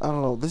 Yes. I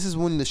don't know. This is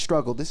when the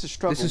struggle. This is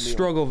struggle. This is meal.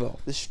 Struggleville.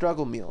 The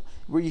struggle meal,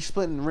 where you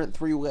split and rent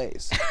 3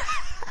 ways.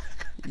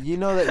 You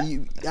know that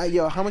you,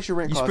 yo, how much your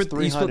rent costs?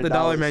 You split the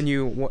dollar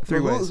menu 3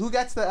 ways. Who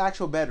gets the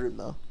actual bedroom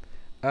though?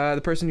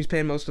 The person who's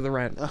paying most of the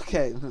rent.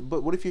 Okay,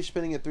 but what if you're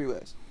spending it 3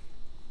 ways?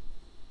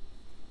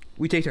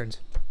 We take turns.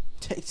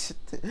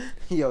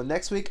 Yo,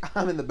 next week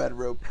I'm in the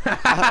bedroom.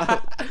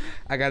 I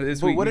got it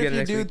this week. But what you if get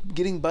it you next do week.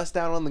 getting bust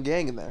down on the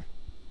gang in there?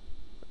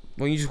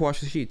 Well, you just wash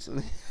the sheets.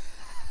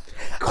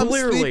 I'm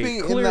sleeping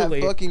in that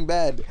fucking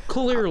bed.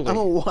 Clearly. I'm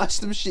gonna wash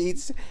them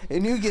sheets,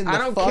 and you getting the I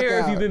don't fuck care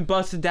out. if you've been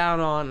busted down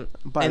on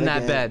By in the that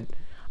gang. bed.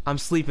 I'm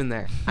sleeping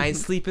there. I ain't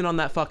sleeping on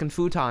that fucking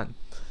futon.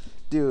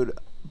 Dude,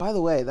 by the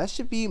way, that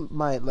should be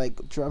my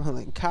like drum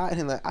like cotton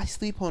and like I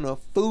sleep on a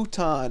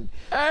futon.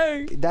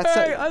 Hey, That's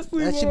hey, like, I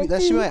sleep that should on be a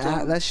that should be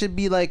futon. that should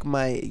be like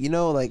my, you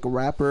know, like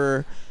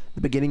rapper,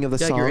 the beginning of the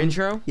Like song. your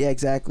intro? Yeah,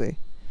 exactly.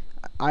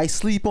 I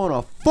sleep on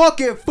a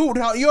fucking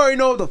futon. You already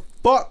know what the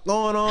fuck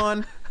going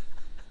on.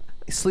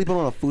 Sleeping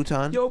on a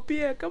futon. Yo,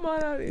 Pierre, come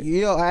on out here.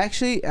 Yo, I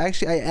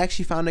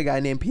actually found a guy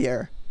named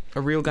Pierre.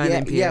 A real guy yeah,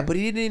 named Pierre. Yeah, but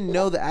he didn't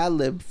know the ad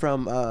lib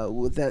from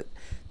with that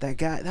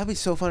guy. That'd be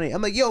so funny.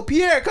 I'm like, yo,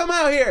 Pierre, come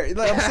out here.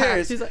 Like, I'm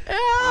serious. She's like,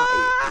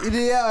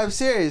 Yeah, I'm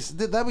serious.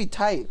 That'd be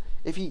tight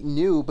if he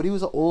knew. But he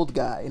was an old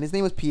guy, and his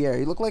name was Pierre.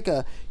 He looked like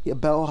a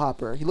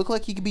bellhopper. He looked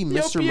like he could be Yo,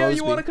 Mr. Pierre, Mosby.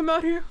 you want to come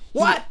out here?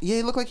 What?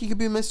 He looked like he could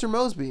be Mr.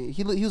 Mosby.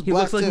 He was He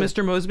black looks like too.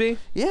 Mr. Mosby?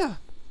 Yeah.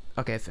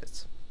 Okay, it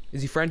fits.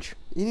 Is he French?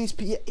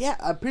 Yeah,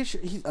 I'm pretty sure.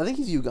 I think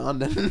he's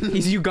Ugandan.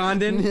 He's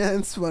Ugandan? Yeah,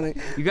 it's funny.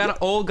 You got an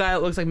old guy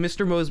that looks like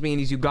Mr. Mosby and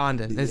he's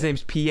Ugandan. And his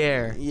name's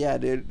Pierre. Yeah,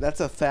 dude, that's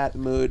a fat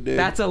mood, dude.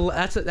 That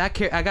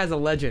guy's a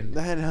legend.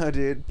 I know,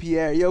 dude.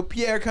 Pierre, yo,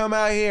 Pierre, come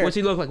out here. What's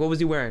he look like? What was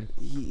he wearing?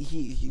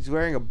 He's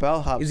wearing a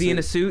bellhop. Is he in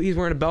a suit? He's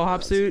wearing a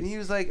bellhop suit? He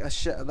was like a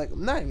chef, like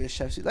not even a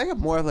chef suit, like a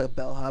more of like a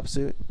bellhop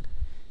suit.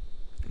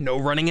 No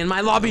running in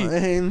my lobby.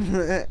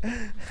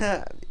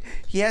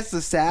 He has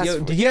the sass.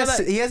 Yo, he has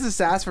the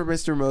sass for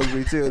Mr.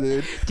 Mosby too,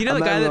 dude. Do you know I'm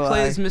the not guy that gonna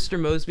plays lie. Mr.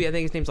 Mosby? I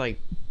think his name's like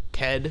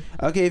Ted.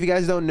 Okay, if you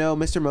guys don't know,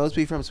 Mr.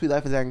 Mosby from Sweet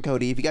Life and Zack and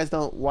Cody. If you guys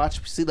don't watch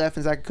Sweet Life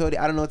and Zack and Cody,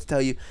 I don't know what to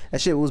tell you. That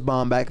shit was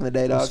bomb back in the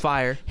day, It dog. was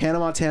fire. Hannah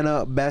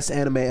Montana, best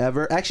anime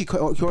ever. Actually,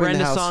 Corey in the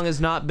Brenda's House. song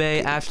is not bae.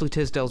 Ashley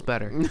Tisdale's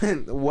better.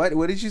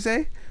 What did you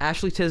say?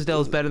 Ashley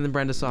Tisdale is better than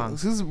Brenda's song.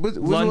 Who's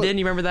London,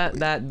 you remember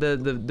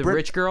the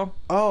rich girl?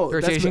 Oh,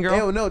 Or that's Asian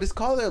girl? No, just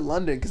call her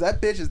London because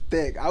that bitch is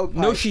thick. I would.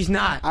 No, probably- she's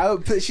not. I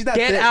would. She's not.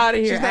 Get thick. outta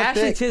here. She's not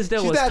Ashley thick.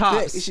 Tisdale She's was not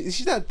tops. thick.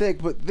 She's not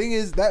thick, but the thing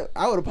is that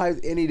I would apply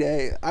any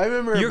day. I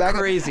remember. You're back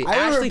crazy. I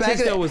remember Ashley back in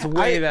Tisdale was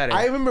way better.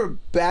 I remember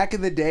back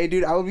in the day,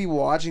 dude. I would be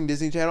watching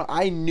Disney Channel.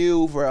 I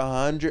knew for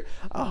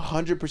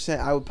 100%,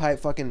 I would pipe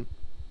fucking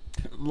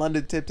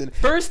London Tipton.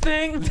 First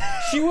thing,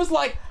 she was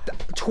like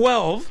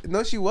 12.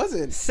 No, she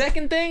wasn't.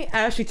 Second thing,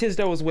 Ashley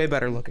Tisdale was way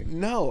better looking.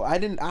 No, I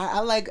didn't. I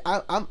like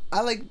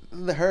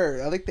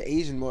her. I like the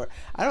Asian more.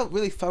 I don't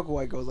really fuck with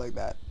white girls like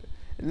that.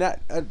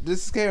 Not this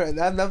is scary.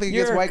 I have nothing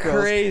against You're white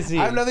girls. crazy.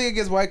 I have nothing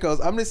against white girls.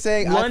 I'm just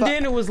saying.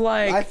 London, it was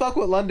like I fuck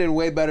with London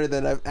way better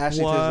than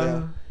Ashley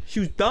Tisdale. She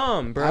was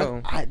dumb,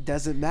 bro. It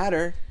doesn't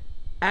matter.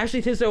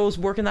 Ashley Tisdale was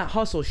working that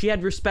hustle. She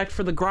had respect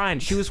for the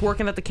grind. She was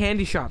working at the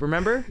candy shop,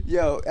 remember?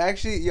 Yo,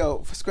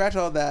 scratch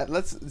all that.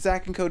 Let's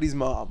Zach and Cody's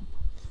mom.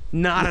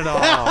 Not at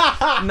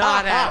all.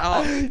 Not at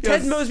all. Yes.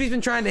 Ted Mosby's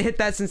been trying to hit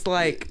that since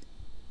like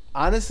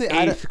Honestly,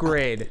 8th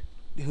grade.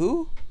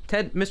 Who?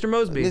 Mr.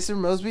 Mosby. Mr.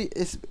 Mosby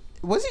is.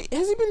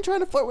 Has he been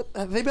trying to flirt with?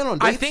 Have they been on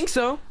dates? I think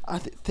so.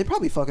 They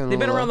probably fucking. They've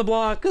been around the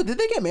block. Good. Did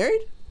they get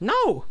married?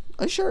 No.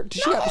 Are you sure?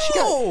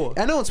 No!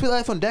 I know in Sweet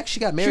Life on Deck she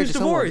got She married was to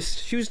someone.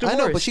 divorced. She was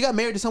divorced. I know, but she got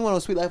married to someone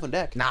on Sweet Life on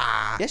Deck.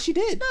 Nah. Yes, she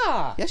did.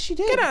 Nah. Yes, she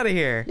did. Get out of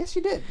here. Yes, she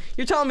did.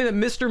 You're telling me that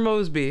Mr.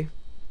 Mosby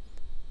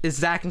is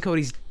Zach and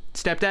Cody's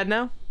stepdad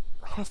now.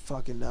 I don't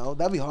fucking know.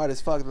 That'd be hard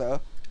as fuck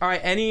though. All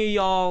right, any of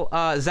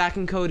y'all Zach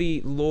and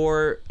Cody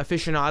lore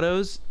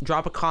aficionados,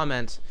 drop a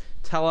comment.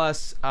 Tell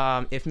us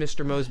if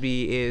Mr.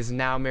 Mosby is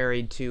now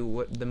married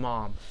to the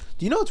mom.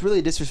 Do you know what's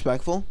really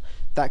disrespectful?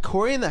 That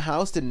Corey in the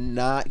House did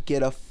not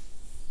get a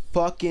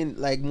fucking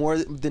like more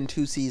than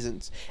 2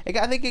 seasons.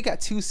 I think it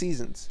got 2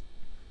 seasons.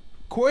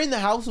 Corey in the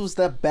House was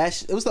the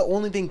best. It was the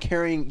only thing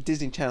carrying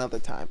Disney Channel at the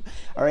time.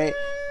 All right,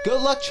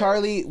 Good Luck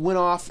Charlie went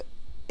off,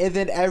 and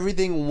then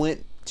everything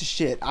went to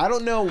shit. I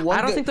don't know.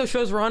 I don't think those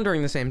shows were on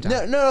during the same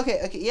time. No.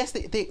 Okay. Yes,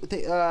 they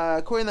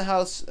Corey in the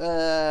House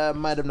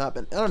might have not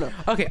been. I don't know.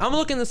 Okay, I'm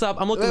looking this up.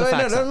 I'm looking the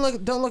facts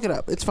up. Don't look it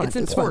up. It's fine. It's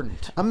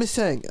important. Fine. I'm just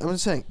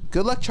saying.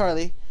 Good Luck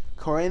Charlie,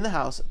 Corey in the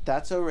House,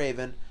 That's So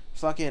Raven,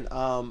 fucking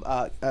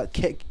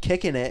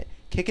Kicking It.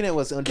 Kicking It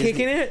was on Disney.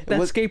 Kicking It? That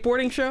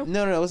skateboarding show?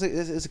 No. It was a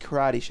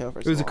karate show.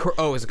 First of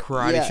all. It was a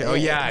karate show. Oh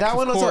yeah, that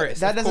one was course,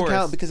 that doesn't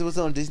count because it was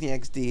on Disney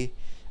XD.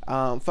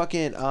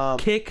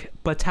 Kick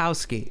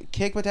Buttowski.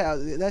 Kick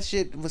Buttowski. That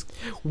shit was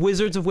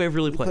Wizards of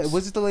Waverly Place.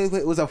 Wizards of Waverly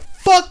Place was a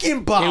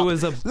fucking bop. It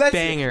was a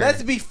banger.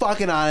 Let's be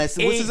fucking honest.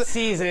 8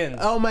 seasons.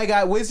 Oh my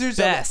god, Wizards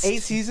Best. of 8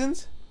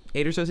 seasons.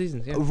 8 or so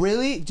seasons, yeah.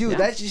 Really? Dude, Yeah.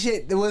 that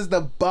shit was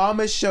the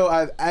bombest show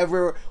I've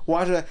ever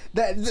watched.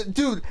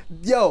 Dude,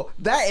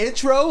 that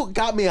intro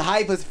got me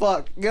hype as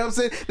fuck. You know what I'm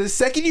saying? The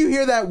second you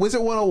hear that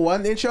Wizard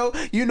 101 intro,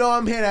 you know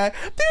I'm hearing that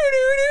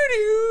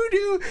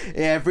do.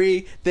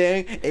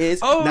 Everything is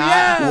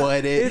not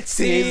what it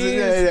seems.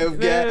 Dude,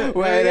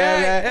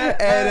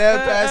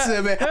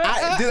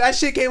 that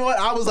shit came on.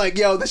 I was like,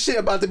 yo, this shit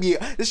about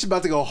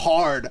to go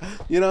hard.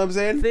 You know what I'm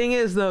saying? Thing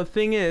is,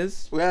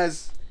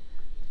 Yes.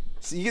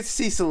 So you get to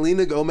see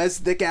Selena Gomez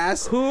thick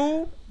ass.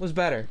 who was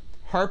better,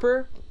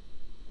 Harper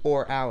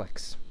or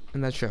Alex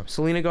in that show?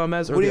 Selena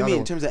Gomez or What do the you other mean in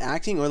one? terms of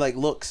acting or like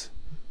looks?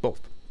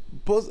 Both.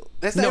 Both.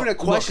 That's not No, even a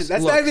question. looks,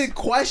 That's looks. not even a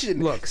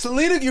question. Looks.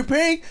 You're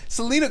paying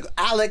Selena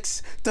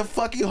Alex to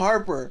fucking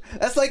Harper.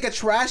 That's like a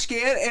trash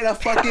can and a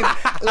fucking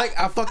like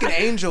a fucking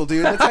angel,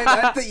 dude.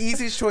 That's the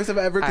easiest choice I've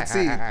ever could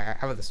see. How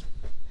about this?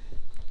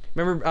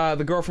 Remember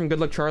the girl from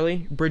Good Luck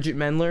Charlie, Bridget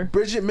Mendler?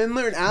 Bridget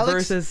Mendler and Alex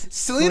Versus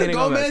Selena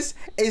Gomez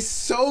is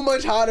so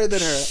much hotter than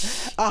her.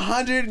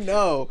 100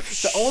 no.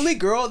 The only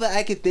girl that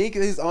I could think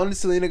is on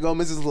Selena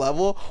Gomez's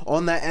level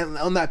on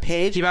that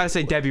page. You about to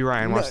say Debbie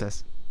Ryan? Watch No.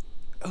 this.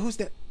 Who's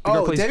that? girl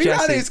Oh, plays Debbie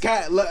Jessie. Ryan is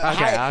kind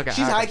of,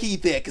 she's high key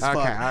thick as fuck.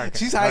 Okay.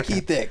 She's high key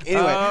thick.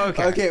 Anyway,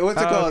 Okay.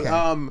 what's it called?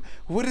 Okay.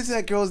 What is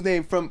that girl's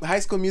name from High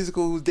School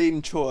Musical who's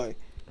dating Troy?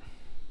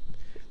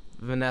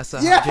 Vanessa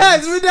Yes,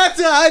 Hudgens.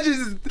 Vanessa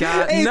Hudgens.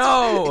 God, Hey,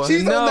 no,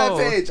 she's no. on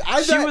that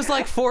page. She was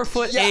like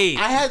 4'8".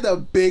 I had the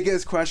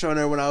biggest crush on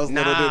her when I was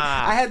little, dude.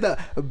 Nah. I had the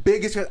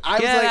biggest crush. I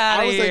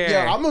was like,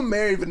 yo, I'm gonna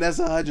marry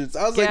Vanessa Hudgens.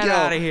 I was Get like, yo,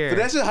 outta here.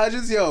 Vanessa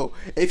Hudgens, yo,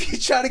 if you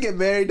try to get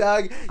married,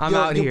 dog, I'm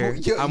out here.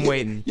 I'm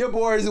waiting. Your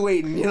boy is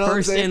waiting. You know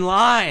First what I'm saying? in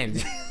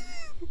line.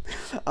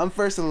 I'm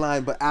first in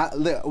line, but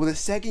the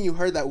second you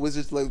heard that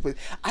Wizards of Waverly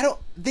Place,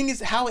 thing is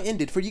how it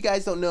ended. For you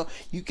guys don't know,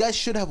 you guys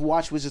should have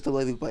watched Wizards of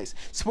Waverly Place.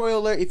 Spoiler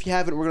alert, if you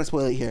haven't, we're gonna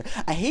spoil it here.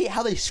 I hate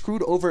how they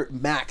screwed over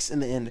Max in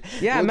the end.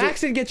 Yeah,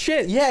 Max didn't get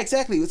shit. Yeah,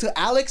 exactly. So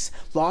Alex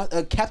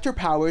kept her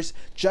powers.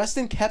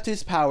 Justin kept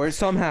his powers.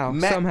 Somehow.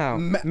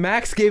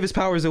 Max gave his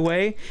powers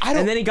away,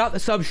 and then he got the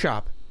sub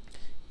shop.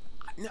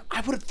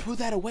 I would have threw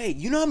that away.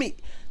 You know how many?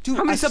 Dude,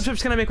 How many sub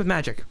shops can I make with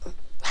magic?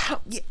 How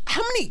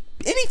many?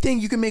 Anything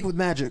you can make with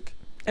magic.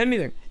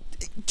 Anything.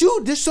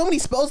 Dude, there's so many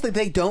spells that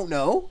they don't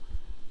know.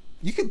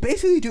 You can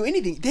basically do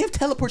anything. They have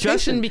teleportation.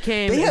 Justin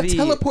became They have the-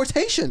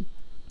 teleportation.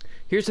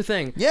 Here's the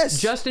thing. Yes.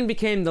 Justin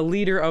became the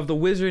leader of the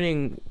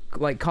wizarding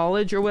like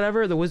college or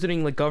whatever, the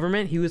wizarding like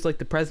government. He was like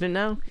the president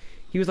now.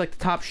 He was like the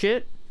top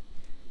shit.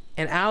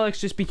 And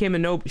Alex just became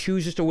she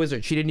was just a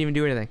wizard. She didn't even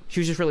do anything. She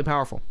was just really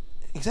powerful.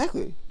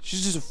 Exactly.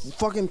 She's just a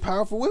fucking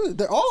powerful woman.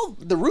 They're all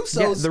the Russos.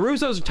 Yeah, the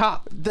Russos are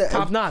top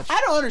notch. I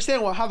don't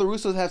understand how the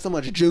Russos have so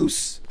much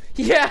juice.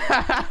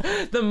 Yeah.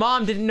 The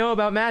mom didn't know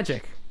about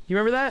magic. You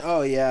remember that?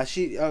 Oh yeah,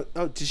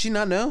 did she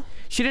not know?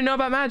 She didn't know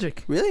about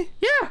magic. Really?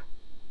 Yeah.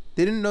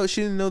 They didn't know.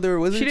 She didn't know they were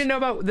wizards. She didn't know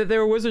about that they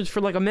were wizards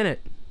for like a minute.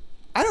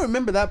 I don't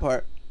remember that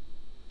part.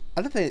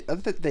 I think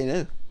they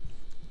knew.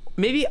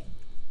 Maybe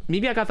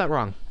I got that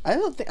wrong. I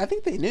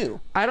think they knew.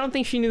 I don't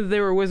think she knew that they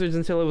were wizards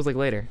until it was like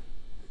later.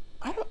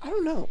 I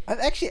don't know. I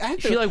had to,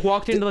 She like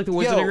walked into like the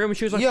wizarding room and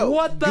she was like,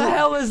 "What the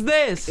hell is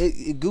this?"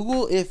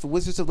 Google if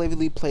Wizards of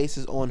Waverly Place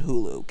is on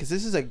Hulu, because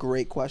this is a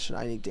great question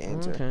I need to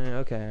answer.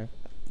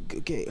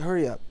 Okay.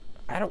 Hurry up.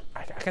 I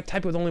got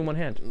type with only one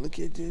hand.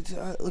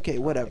 Okay,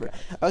 whatever.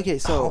 Okay,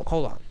 so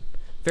hold on.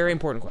 Very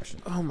important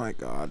question. oh my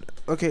god.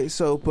 Okay,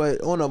 so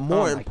but on a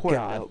more my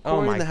important God. note, Oh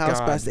Corey my in the House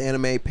God. best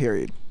anime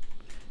period.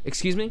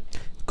 Excuse me?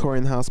 Corey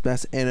in the House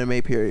best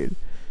anime period.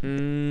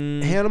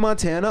 Hannah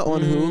Montana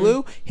on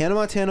Hulu. Hannah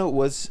Montana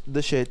was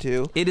the shit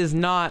too. It is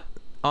not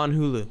on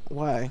Hulu.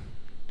 Why?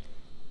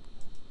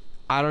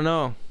 I don't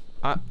know.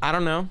 I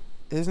don't know.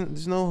 There's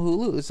no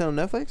Hulu. It's on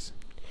Netflix.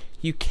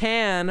 You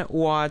can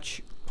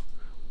watch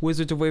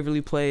Wizards of Waverly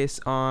Place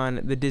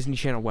on the Disney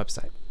Channel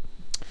website.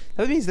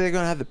 That means they're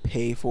gonna have to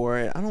pay for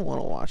it. I don't want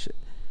to watch it.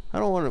 I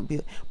don't want to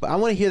be, but I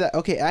want to hear that.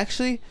 Okay,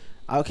 actually,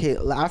 okay.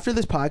 After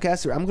this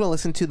podcast, I'm gonna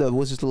listen to the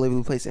Wizards of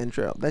Waverly Place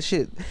intro. That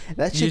shit.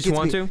 That shit. You just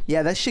want to?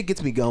 Yeah, that shit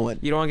gets me going.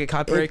 You don't want to get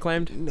copyright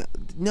claimed?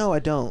 No, I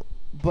don't.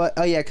 But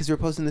oh yeah, because we're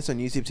posting this on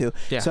YouTube too.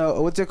 Yeah.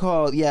 So what's it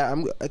called? Yeah,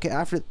 I'm okay.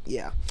 After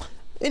yeah.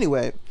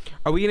 Anyway,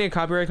 are we getting a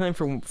copyright claim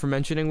for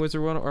mentioning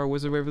Wizard One or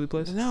Wizard Waverly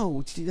Place?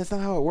 no, that's not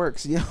how it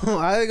works. Yo,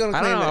 I don't know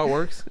how it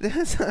works.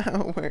 That's not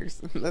how it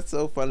works. That's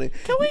so funny.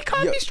 Can we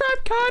copy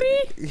Stripe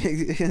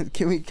Cotty?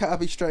 Can we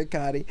copy Strike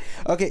Cotty?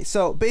 Okay,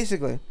 so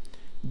basically,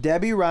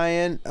 Debbie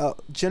Ryan,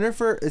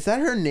 Jennifer, is that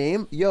her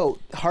name? Yo,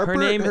 Harper. Her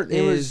name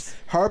was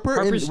Harper.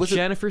 Harper's and was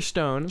Jennifer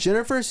Stone.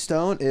 Jennifer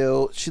Stone.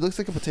 Ew, she looks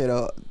like a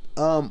potato.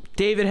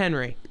 David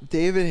Henry.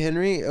 David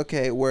Henry.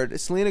 Okay, word.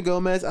 Selena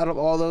Gomez. Out of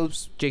all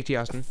those, Jake T.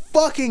 Austin.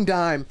 fucking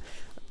dime.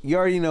 You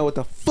already know what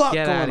the fuck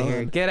Get going out of on.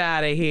 here. Get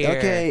out of here.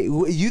 Okay,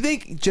 you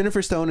think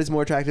Jennifer Stone is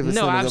more attractive than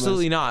No, Selena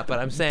absolutely Gomez? not. But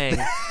I'm saying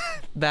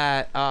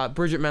that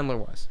Bridget Mendler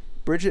was.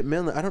 Bridget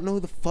Mendler. I don't know who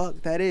the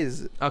fuck that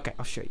is. Okay,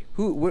 I'll show you.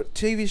 Who? What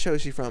TV show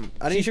is she from?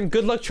 She's from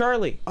Good Luck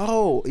Charlie.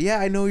 Oh, yeah,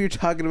 I know who you're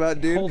talking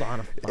about, dude. Hold on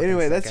a fucking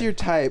Anyway, that's second. your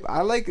type.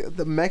 I like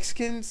the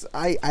Mexicans.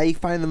 I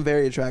find them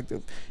very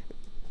attractive.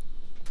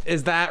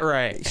 Is that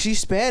right? She's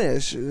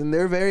Spanish, and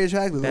they're very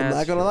attractive. I'm That's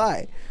not gonna true.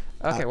 lie.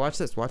 Okay, watch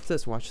this. Watch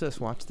this. Watch this.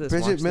 Watch this.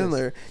 Bridget watch this.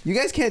 Mendler. You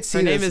guys can't see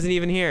Her name this, isn't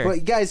even here.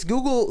 but guys,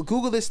 Google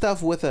this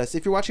stuff with us.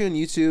 If you're watching on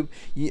YouTube,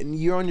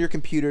 you're on your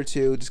computer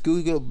too. Just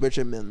Google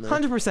Bridget Mendler.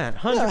 100%.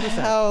 100%. No,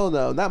 hell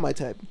no, not my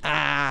type.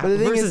 Ah, But the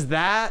thing versus is-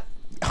 that.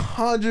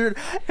 100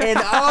 and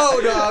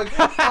oh, dog.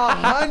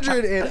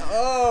 100 and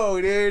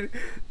oh,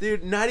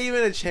 dude, not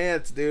even a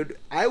chance, dude.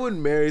 I would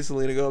marry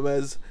Selena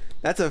Gomez.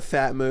 That's a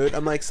fat mood.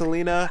 I'm like,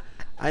 Selena,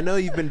 I know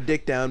you've been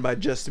dicked down by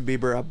Justin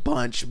Bieber a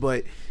bunch,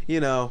 but you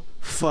know,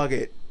 fuck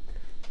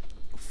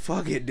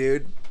it,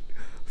 dude.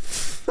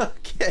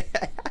 Fuck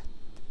it.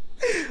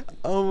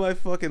 Oh my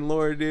fucking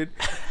lord, dude.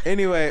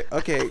 Anyway,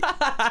 okay.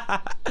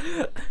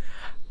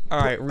 All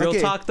right, real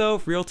Okay. talk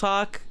though. Real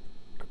talk.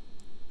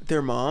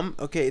 Their mom.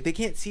 Okay, they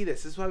can't see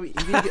this. This is why we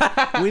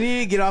need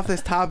to get off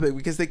this topic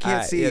because they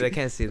can't see Yeah, it. they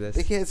can't see this.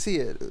 They can't see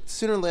it.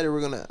 Sooner or later,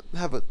 we're gonna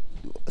have a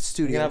We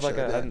studio. can have like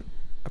show that.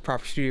 a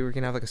proper studio. We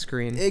can have like a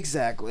screen.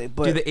 Exactly, Do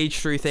but the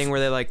H3 thing where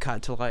they like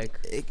cut to like.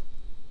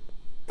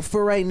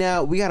 for right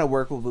now, we gotta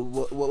work with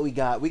what we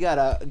got. We got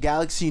a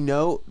Galaxy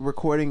Note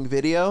recording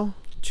video,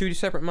 2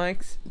 separate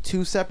mics.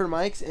 2 separate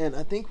mics, and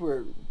I think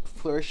we're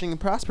flourishing and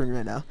prospering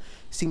right now.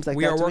 Seems like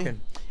We that are to me.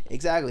 working.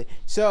 Exactly.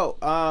 So,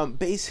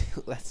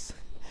 basically, let's.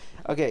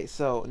 Okay,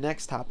 so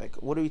next topic.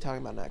 What are we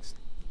talking about next?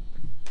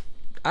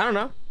 I don't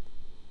know.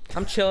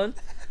 I'm chilling.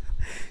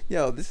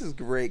 Yo, this is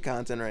great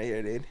content right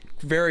here, dude.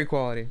 Very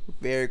quality.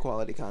 Very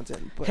quality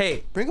content. But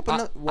Hey, bring up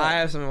another. What? I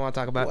have something I want to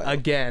talk about What?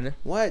 again.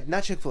 What?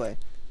 Not Chick-fil-A.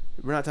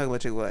 We're not talking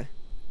about Chick-fil-A.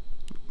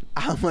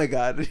 Oh my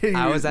god.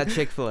 I was at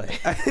Chick-fil-A.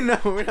 No,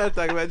 we're not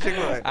talking about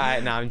Chick-fil-A.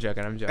 No, I'm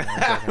joking.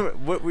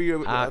 What were you?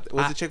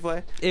 Was it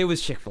Chick-fil-A? It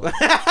was Chick-fil-A.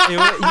 You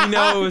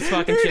know it was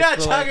fucking We're Chick-fil-A. not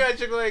talking about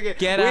Chick-fil-A again.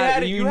 Get We out.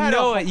 had- You had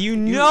know a- it. You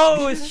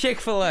know it was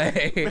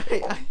Chick-fil-A.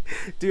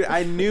 Dude,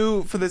 I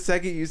knew for the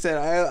second you said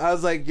I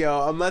was like, yo,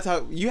 I'm not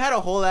talking. You had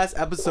a whole ass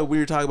episode where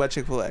you were talking about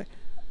Chick-fil-A.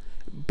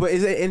 But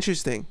is it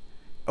interesting?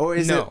 Or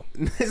is No.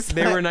 it?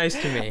 They were nice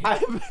to me.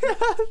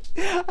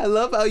 I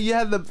love how you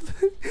had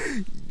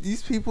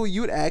these people.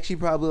 You would actually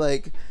probably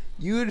like.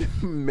 You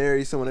would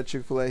marry someone at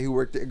Chick-fil-A who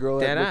worked at a girl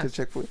that Dead worked ass. at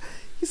Chick-fil-A.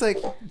 He's like,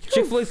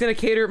 Chick-fil-A's gonna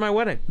cater at my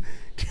wedding.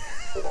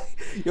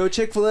 yo,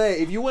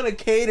 Chick-fil-A, if you want to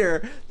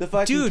cater the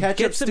fucking Dude,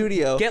 Ketchup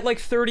Studio, Get like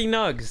 30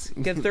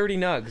 nugs. Get 30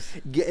 nugs.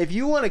 if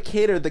you want to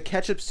cater the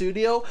Ketchup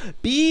Studio,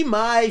 be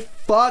my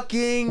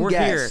fucking We're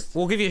guest. here.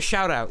 We'll give you a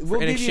shout out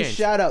We'll in give you a exchange.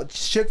 shout out.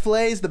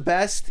 Chick-fil-A is the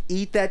best.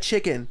 Eat that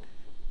chicken,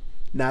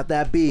 not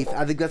that beef.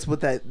 I think that's what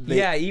that.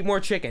 Yeah, eat more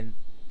chicken.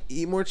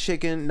 Eat more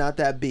chicken, not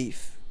that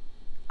beef.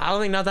 I don't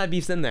think not that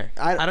beef's in there.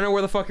 I- I don't know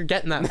where the fuck you're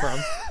getting that from.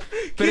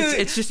 But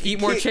it's just eat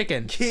more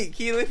chicken.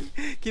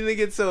 Keelan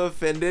gets so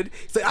offended.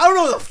 He's like, I don't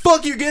know where the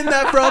fuck you're getting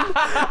that from.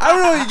 I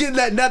don't know where you're getting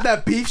that, not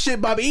that beef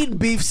shit, Bob. Eating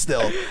beef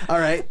still. All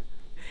right.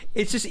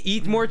 It's just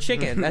eat more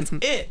chicken. That's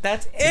it.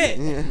 That's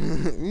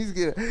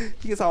it.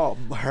 He gets all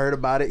hurt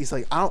about it. He's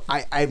like,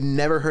 I've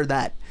never heard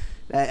that.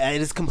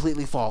 It is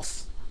completely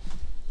false.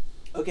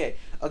 Okay.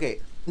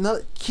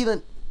 No,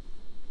 Keelan.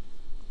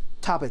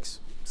 Topics.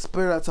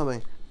 Spit out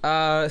something. We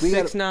gotta-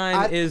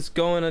 6ix9ine is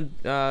going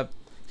to.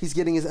 He's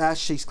getting his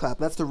ass cheeks clapped.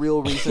 That's the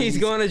real reason. He's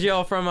going to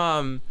jail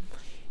from.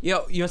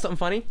 Yo, you know something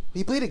funny?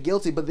 He pleaded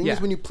guilty, but the thing Yeah.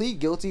 is, when you plead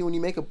guilty, when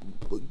you make a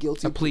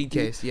guilty plea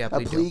case, yeah, a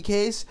plea plea deal.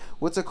 case,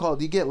 what's it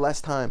called? You get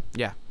less time.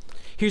 Yeah.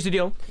 Here's the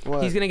deal.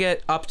 What? He's gonna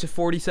get up to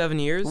 47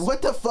 years.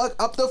 What the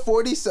fuck? Up to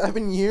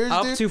 47 years,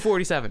 Up dude? to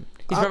 47.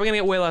 He's Up- probably gonna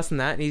get way less than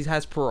that, and he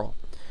has parole.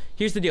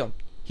 Here's the deal.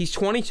 He's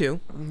 22.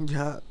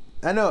 Yeah.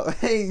 I know.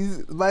 Hey,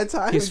 by the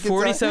time He's he gets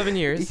 47 out,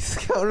 years.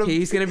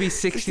 He's gonna be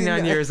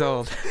 69 years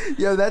old.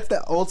 Yo, that's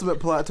the ultimate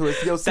plot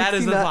twist. Yo, 69, That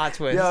is the plot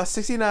twist. Yo,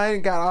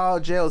 69 got out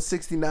of jail.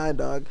 69,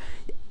 dog.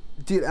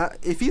 Dude,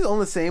 if he's on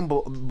the same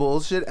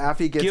bullshit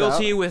after he gets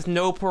Guilty out, with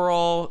no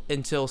parole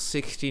until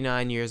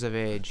 69 years of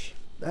age.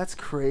 that's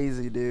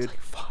crazy, dude.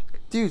 Fuck.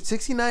 Dude,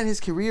 69, his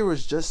career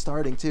was just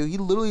starting too. He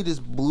literally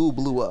just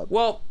blew up.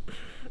 Well,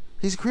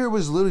 His career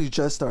was literally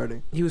just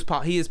starting. he is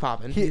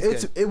popping. He's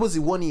good. It was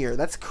 1 year.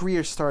 That's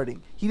career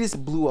starting. He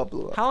just blew up.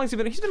 How long has he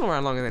been? He's been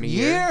around longer than a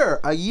year.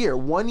 A year,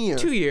 1 year.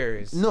 2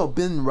 years. No,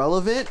 been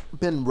relevant.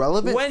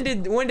 When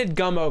did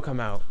Gummo come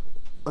out?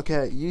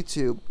 Okay,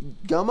 YouTube.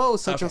 Gummo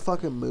is such a Okay.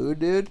 fucking mood,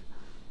 dude.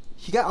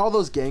 He got all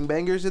those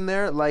gangbangers in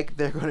there, like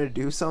they're gonna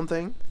do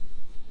something.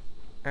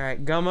 All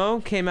right,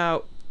 Gummo came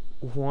out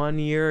 1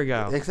 year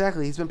ago.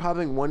 Exactly, he's been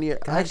popping 1 year.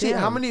 God Actually,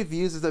 how damn. many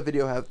views does that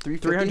video have?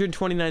 350?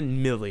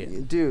 329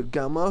 million. Dude,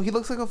 Gummo, he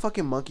looks like a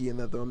fucking monkey in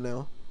that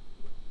thumbnail.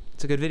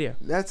 It's a good video.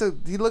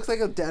 He looks like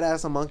a dead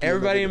ass monkey.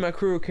 Everybody in my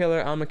crew a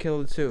killer. I'm a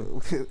killer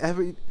too.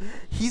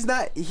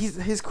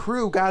 His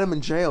crew got him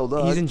in jail,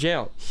 dog. He's in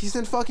jail. He's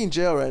in fucking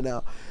jail right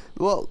now.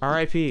 Well,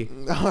 R.I.P.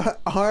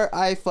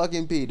 R.I.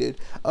 fucking P, dude.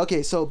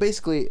 Okay, so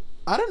basically,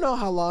 I don't know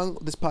how long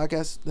this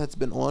podcast that's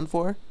been on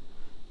for.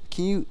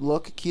 Can you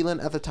look,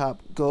 Keelan, at the top?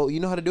 Go. You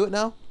know how to do it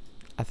now?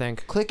 I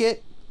think. Click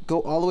it.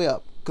 Go all the way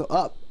up. Go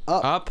up.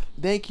 Up.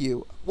 Thank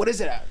you. What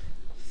is it at?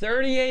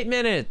 38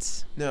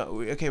 minutes.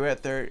 No. Okay, we're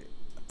at 30.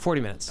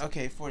 40 minutes.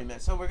 Okay, 40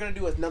 minutes. So we're gonna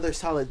do another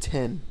solid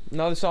 10.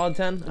 Another solid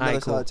 10. Another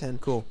Alright, cool. solid 10.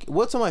 Cool.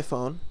 What's on my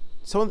phone?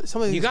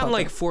 Somebody. You got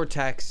like 4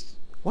 texts.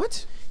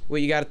 What?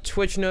 Wait, you got a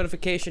Twitch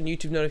notification,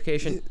 YouTube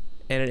notification,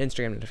 and an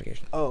Instagram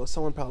notification. Oh,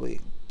 someone probably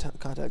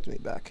contacted me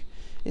back.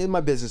 In my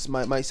business,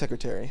 my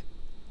secretary.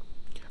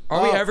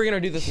 Are we ever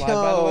gonna do this live?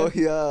 By the way.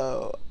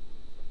 Yo.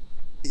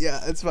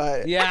 Yeah, it's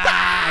fine. Yeah.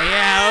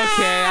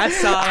 Okay. I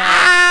saw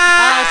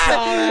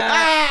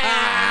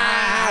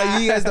that.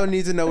 You guys don't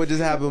need to know what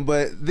just happened,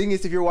 but thing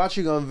is, if you're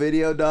watching on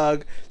video,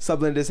 dog,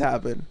 something just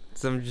happened.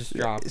 Something just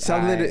dropped.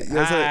 Something.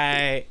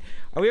 Alright.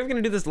 Are we ever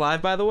gonna do this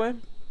live? By the way.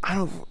 I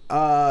don't.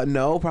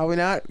 No, probably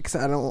not, because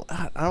I don't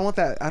want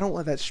that. I don't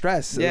want that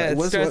stress. Yeah,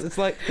 it's stress. It's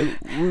like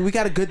we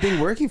got a good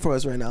thing working for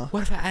us right now.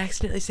 What if I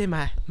accidentally say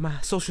my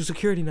social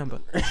security number?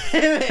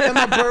 And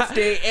my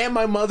birthday and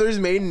my mother's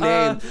maiden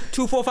name.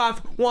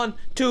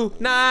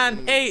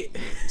 2451298.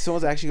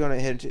 Someone's actually gonna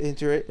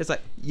enter it. It's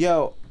like,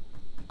 yo,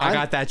 I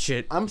got that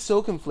shit. I'm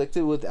so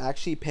conflicted with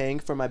actually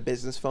paying for my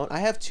business phone. I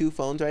have 2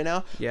 phones right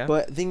now. Yeah.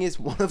 But the thing is,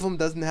 one of them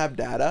doesn't have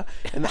data,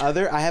 and the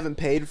other I haven't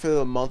paid for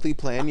the monthly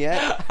plan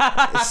yet.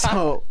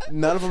 So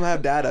none of them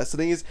have data. So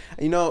the thing is,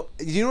 you know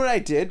what I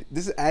did?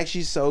 This is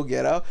actually so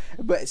ghetto,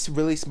 but it's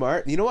really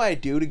smart. You know what I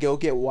do to go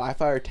get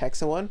Wi-Fi or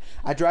text someone?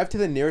 I drive to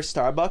the nearest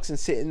Starbucks and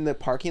sit in the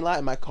parking lot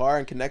in my car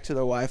and connect to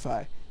their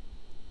Wi-Fi.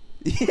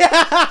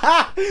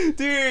 Yeah,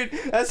 dude,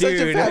 that's such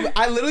a fact.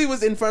 I literally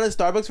was in front of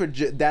Starbucks for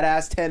that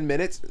ass 10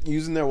 minutes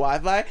using their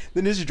Wi-Fi,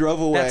 then just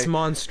drove away. That's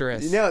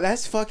monstrous. No,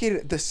 that's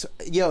fucking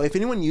yo. If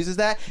anyone uses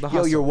that,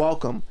 yo, you're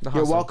welcome.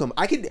 You're welcome.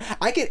 I could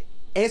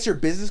answer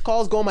business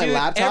calls, go on my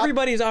laptop.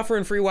 Everybody's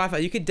offering free Wi-Fi.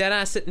 You could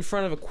deadass sit in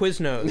front of a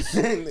Quiznos.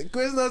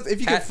 Quiznos,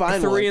 if you can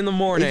find 3 in the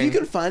morning. If you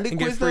can find a and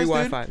Quiznos, get free dude,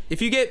 Wi-Fi.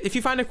 If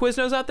you find a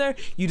Quiznos out there,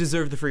 you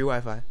deserve the free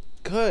Wi-Fi.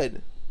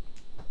 good.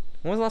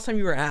 When was the last time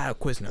you were at a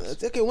Quiznos?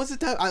 It's okay. When's the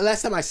time?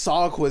 Last time I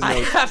saw a Quiznos. I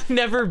have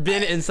never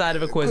been inside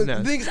of a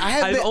Quiznos.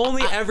 I've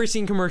only ever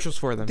seen commercials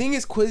for them. Thing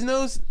is,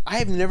 Quiznos, I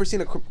have never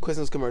seen a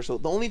Quiznos commercial.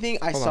 The only thing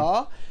I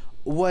saw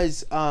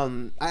was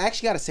I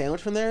actually got a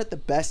sandwich from there. The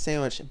best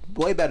sandwich,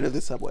 way better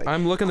than Subway.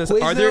 I'm looking this.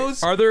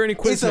 Quiznos Are there any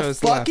Quiznos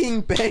It's a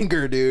fucking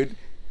banger, dude.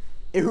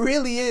 It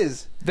really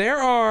is.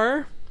 There's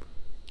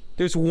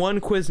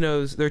one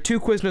Quiznos. There are 2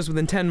 Quiznos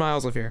within 10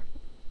 miles of here.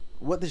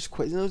 What? There's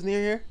Quiznos near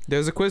here?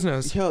 There's a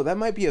Quiznos. Yo, that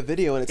might be a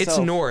video in itself.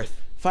 It's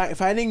north.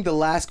 Finding the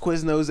last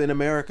Quiznos in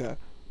America.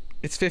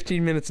 It's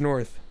 15 minutes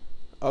north.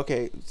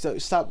 Okay, so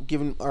stop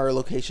giving our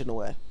location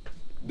away.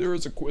 There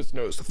is a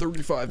Quiznos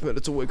 35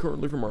 minutes away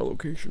currently from our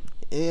location.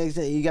 Yeah,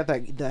 you got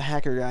the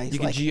hacker guy. You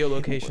can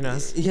geolocation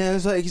us. Yeah,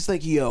 it's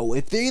like, yo,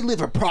 if they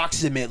live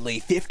approximately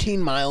 15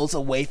 miles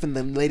away from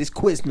the latest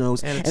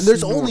Quiznos, and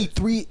there's only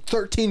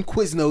 13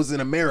 Quiznos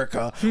in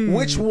America,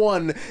 which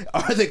one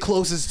are they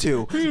closest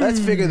to? Let's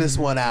figure this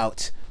one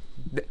out.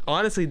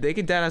 Honestly, they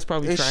could deadass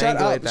probably Shut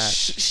triangulate up. that.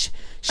 Shh.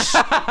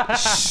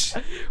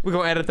 We're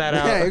gonna edit that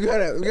out. Yeah,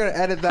 we're gonna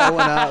edit that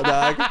one out,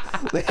 dog.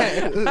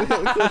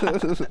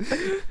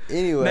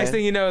 Anyway. Next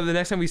thing you know, the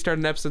next time we start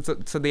an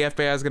episode, so the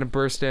FBI is gonna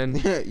burst in.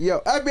 Yo,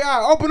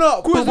 FBI, open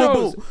up!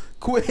 Quiznos!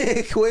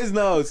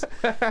 Quiznos!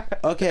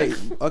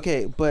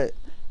 Okay, but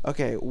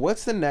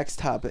what's the next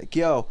topic?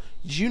 Yo,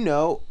 did you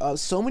know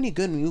so many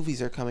good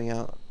movies are coming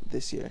out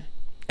this year?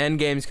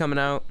 Endgame's coming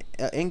out.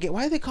 Endgame.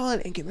 Why are they calling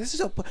it Endgame? This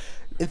is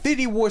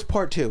Infinity Wars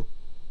Part 2.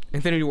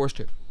 Infinity Wars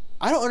 2.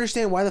 I don't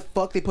understand why the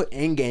fuck they put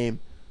Endgame.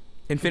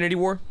 Infinity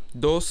War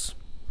Dos.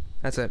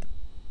 That's it.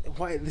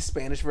 Why the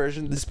Spanish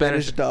version? The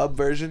Spanish Spanish dub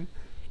version?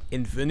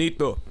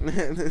 Infinito.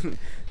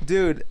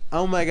 Dude,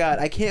 oh my god,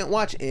 I can't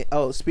watch.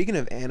 Speaking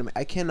of anime,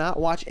 I cannot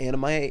watch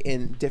anime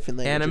in different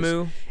languages.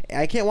 Animu.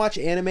 I can't watch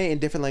anime in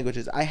different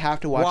languages. I have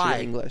to watch Why? it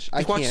in English. Just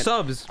I watch can't.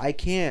 subs. I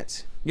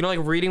can't. You don't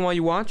like reading while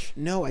you watch?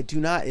 No, I do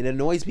not. It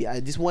annoys me. I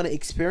just want to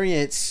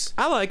experience.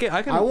 I like it.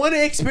 I want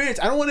to experience.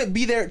 I don't want to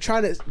be there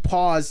trying to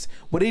pause.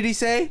 What did he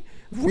say?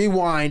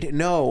 Rewind.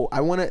 No,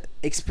 I want to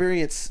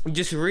experience.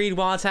 just read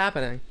while it's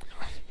happening.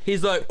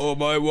 He's like, oh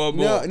my one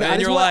more. No, And I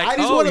just you're want, like, I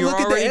just oh, want to you're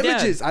look at the already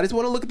dead. images. I just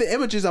want to look at the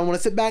images. I want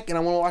to sit back and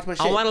I want to watch my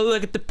shit. I want to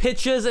look at the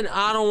pictures and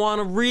I don't want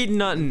to read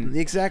nothing.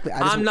 Exactly.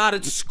 I'm not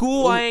at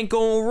school. I ain't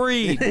gonna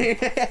read.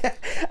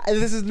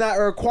 This is not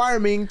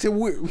requiring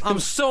to. I'm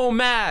so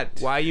mad.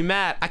 Why are you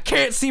mad? I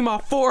can't see my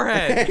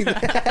forehead.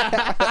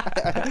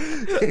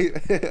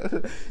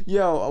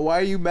 Yo, why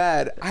are you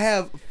mad? I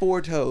have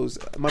 4 toes.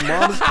 My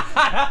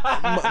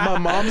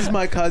mom's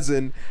my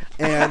cousin,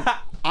 and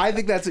I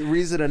think that's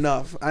reason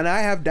enough. And I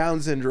have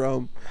Down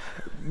syndrome.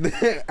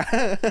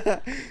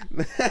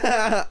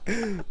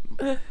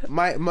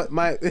 my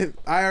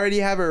I already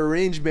have an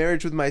arranged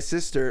marriage with my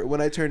sister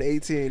when I turn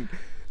 18.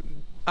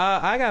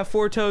 I got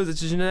 4 toes.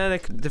 It's a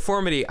genetic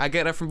deformity. I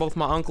get it from both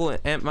my uncle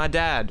and my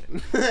dad.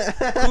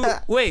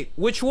 Wait,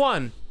 which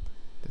one?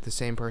 They're the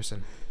same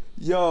person.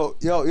 Yo.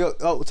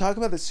 Oh, talk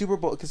about the Super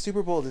Bowl, because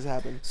Super Bowl just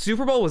happened.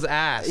 Super Bowl was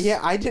ass. Yeah,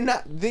 I did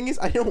not. The thing is,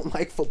 I don't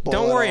like football.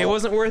 Don't at worry, all. it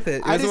wasn't worth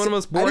it. It was one of the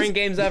most boring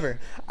games ever.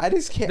 I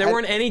just can't. There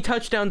weren't any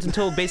touchdowns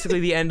until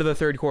basically the end of the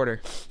third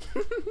quarter.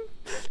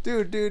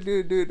 Dude.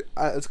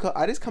 It's called,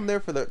 I just come there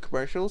for the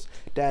commercials.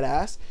 Dead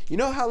ass. You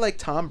know how like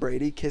Tom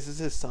Brady kisses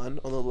his son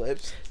on the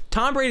lips?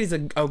 Tom Brady's a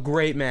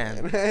great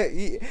man.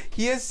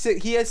 he has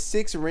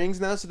 6 rings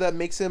now, so that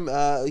makes him.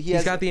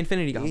 He's got the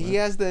Infinity Gauntlet. He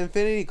has the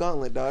Infinity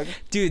Gauntlet, dog.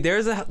 Dude,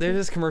 there's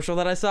this commercial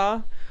that I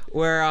saw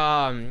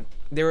where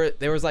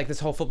there was like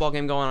this whole football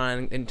game going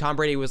on, and Tom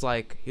Brady was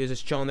like, he was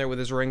just chilling there with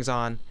his rings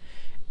on,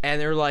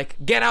 and they were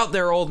like, "Get out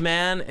there, old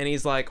man!" And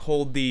he's like,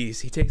 "Hold these."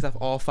 He takes off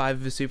all 5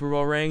 of his Super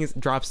Bowl rings,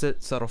 drops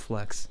it, subtle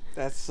flex.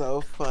 That's so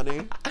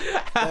funny.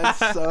 That's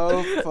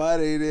so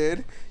funny,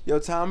 dude. Yo,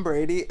 Tom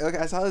Brady. Okay,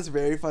 I saw this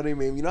very funny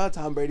meme. You know how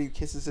Tom Brady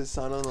kisses his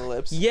son on the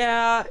lips?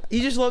 Yeah,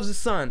 he just loves his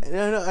son.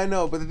 I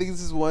know, but the thing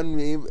is, this one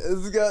meme. It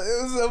was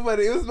so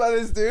funny. It was by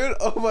this dude.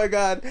 Oh my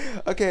god.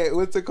 Okay,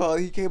 what's it called?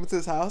 He came into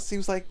his house. He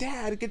was like,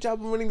 "Dad, good job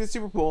on winning the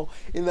Super Bowl."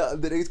 And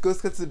the goes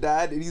cuts to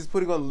Dad, and he's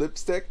putting on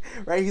lipstick.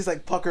 Right? He's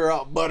like, "Pucker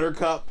up,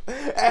 Buttercup."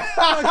 Get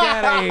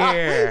out of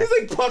here. He's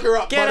like, "Pucker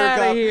up, Get Buttercup."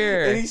 out of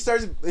here. And he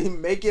starts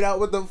making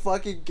out with the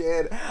fucking kid.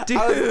 Dude,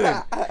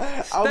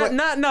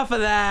 not enough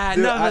of that.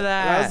 Dude, enough of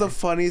that. That was the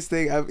funniest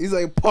thing. He's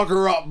like,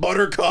 "Pucker up,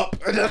 Buttercup,"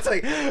 and that's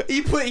like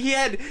he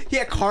had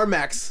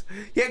Carmax.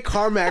 He had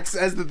Carmax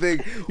as the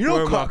thing. You know,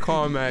 Where about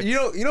Carmax?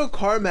 You know,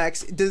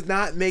 Carmax does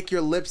not make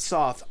your lips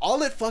soft.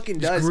 All it fucking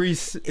does,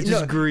 grease. It's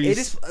just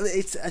grease.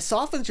 It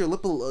softens your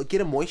lip, get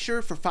a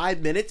moisture for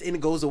 5 minutes, and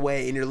it goes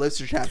away, and your lips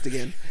are chapped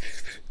again.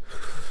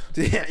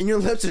 Yeah, and your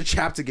lips are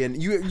chapped again.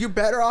 You're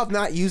better off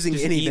not using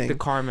Just anything. eat the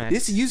Carmex.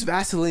 Just use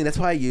Vaseline. That's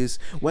what I use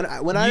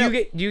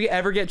Do you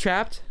ever get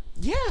chapped?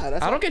 Yeah,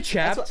 I don't get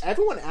chapped. That's what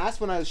everyone asked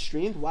when I was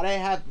streamed. Why do I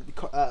have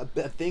a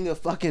thing of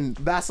fucking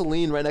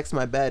Vaseline right next to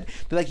my bed?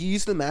 They're like, "You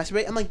used to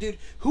masturbate?" I'm like, dude,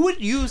 who would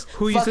use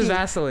uses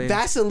Vaseline?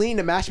 Vaseline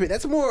to masturbate?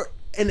 That's more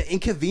an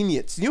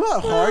inconvenience. You know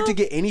how hard to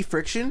get any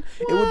friction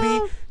it would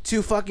be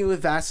to fucking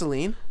with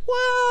Vaseline?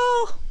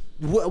 Well,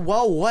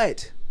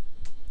 what?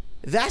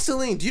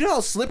 Vaseline. Do you know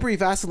how slippery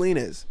Vaseline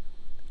is?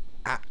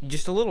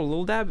 just a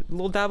little dab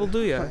will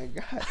do ya. Oh my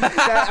god!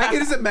 I can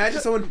just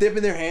imagine someone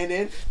dipping their hand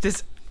in.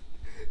 Just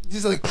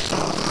like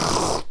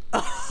got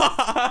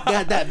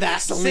that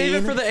Vaseline. Save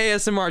it for the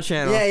ASMR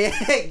channel.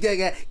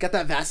 Yeah. Got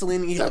that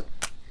Vaseline. And he's like,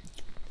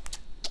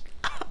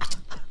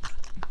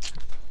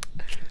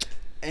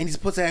 and he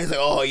just puts it out. He's like,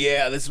 "Oh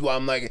yeah, this is why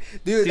I'm like,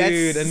 dude,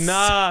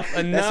 enough.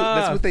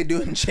 That's what they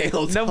do in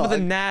jail. Enough with the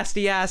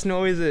nasty ass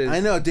noises. I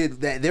know,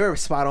 dude. They were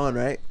spot on,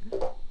 right?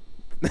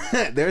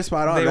 They were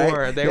spot on.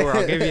 They were.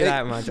 I'll give you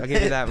that much.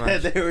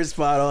 They were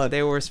spot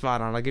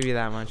on. I'll give you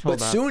that much. Hold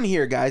but up. soon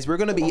here, guys, we're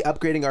gonna be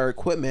upgrading our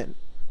equipment.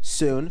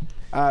 Soon,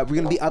 we're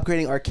gonna be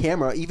upgrading our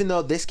camera. Even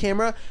though this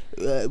camera,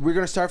 we're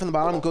gonna start from the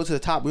bottom and go to the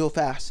top real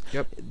fast.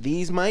 Yep.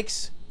 These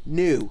mics,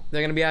 new.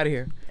 They're gonna be out of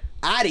here.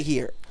 Out of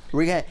here.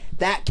 We got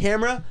that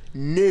camera,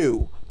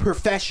 new,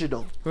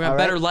 professional. We're gonna have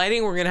better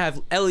lighting. We're gonna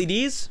have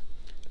LEDs.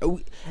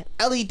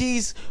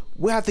 LEDs.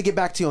 We'll have to get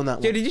back to you on that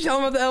one. Dude, did you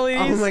tell them about the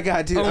LEDs? Oh my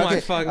god, dude. Oh okay. my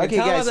fuck. Okay,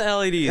 tell guys. them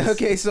about the LEDs.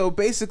 Okay, so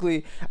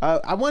basically,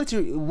 I wanted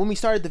to, when we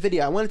started the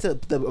video, I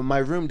wanted my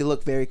room to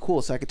look very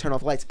cool so I could turn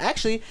off lights.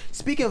 Actually,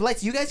 speaking of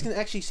lights, you guys can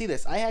actually see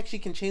this. I actually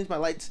can change my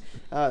lights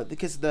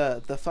because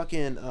the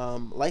fucking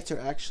lights are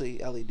actually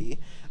LED.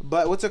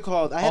 But what's it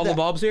called? All the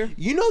bulbs here?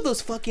 You know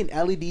those fucking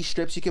LED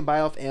strips you can buy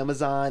off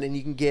Amazon and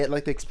you can get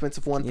like the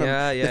expensive one from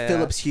the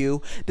Philips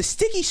Hue? The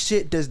sticky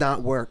shit does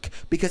not work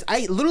because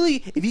I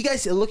literally, if you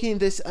guys are looking at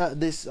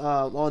this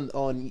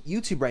on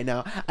YouTube right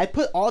now. I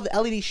put all the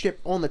LED strip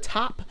on the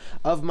top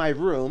of my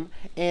room,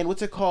 and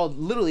what's it called?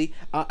 Literally,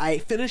 I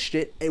finished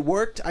it. It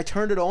worked. I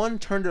turned it on,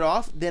 turned it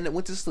off, then it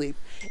went to sleep.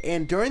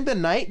 And during the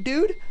night,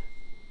 dude.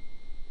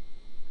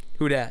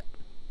 Who dat?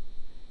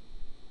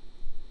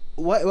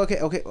 What?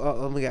 Okay.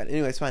 Oh my god.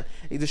 Anyway, it's fine.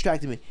 It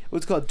distracted me.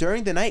 What's it called?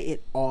 During the night,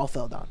 it all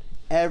fell down.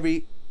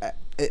 It's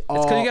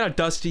because you got a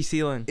dusty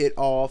ceiling. It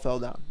all fell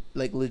down.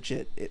 Like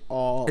legit, it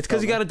all. It's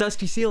because you got a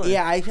dusty ceiling.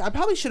 Yeah, I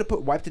probably should have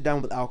wiped it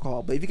down with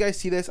alcohol. But if you guys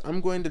see this,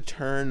 I'm going to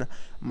turn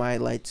my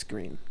lights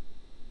green.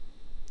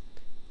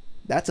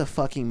 That's a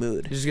fucking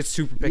mood. It just gets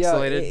super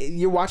pixelated.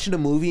 You're watching a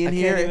movie in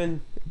here. Can't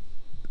even.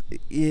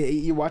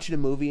 You're watching a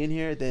movie in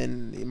here.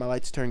 Then my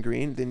lights turn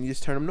green. Then you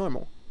just turn them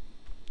normal,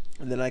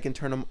 and then I can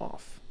turn them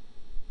off.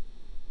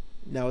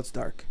 Now it's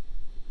dark.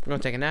 I'm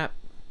gonna take a nap.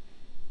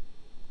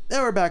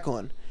 Now we're back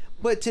on.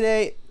 But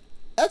today,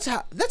 that's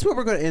where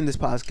we're going to end this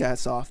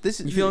podcast off.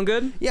 You feeling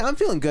good? Yeah, I'm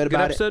feeling good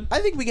about episode? it. I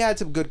think we had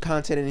some good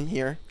content in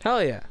here.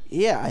 Hell yeah.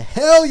 Yeah,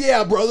 hell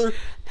yeah, brother.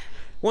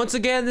 Once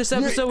again, this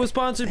episode was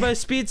sponsored by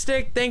Speed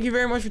Stick. Thank you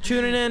very much for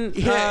tuning in.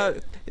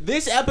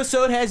 This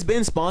episode has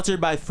been sponsored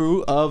by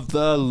Fruit of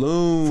the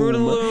Loom. Fruit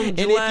of the Loom. And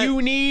Gillette. if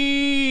you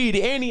need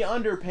any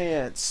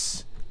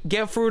underpants,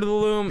 Get Fruit of the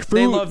Loom.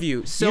 They love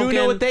you. Silken, you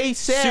know what they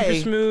say. Super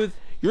smooth.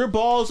 Your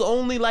balls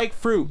only like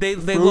fruit. They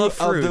Fruit love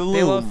fruit. Of the Loom.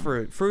 They love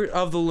fruit. Fruit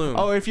of the Loom.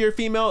 Oh, if you're a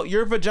female,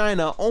 your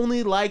vagina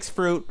only likes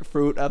fruit.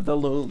 Fruit of the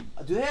Loom.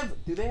 Do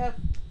they have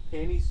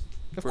panties?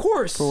 Of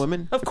course. For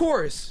women? Of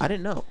course. I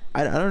didn't know.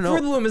 I don't know. Fruit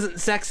of the Loom isn't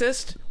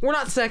sexist. We're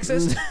not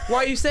sexist.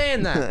 Why are you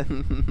saying that?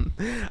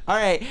 All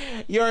right,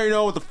 you already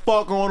know what the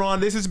fuck going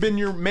on. This has been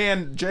your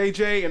man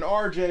JJ and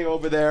RJ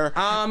over there.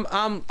 I'm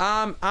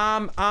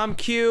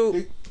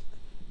Q.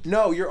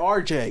 No, you're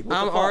RJ.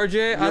 I'm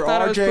RJ. You're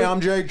RJ.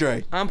 I'm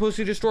JJ. I'm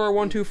Pussy Destroyer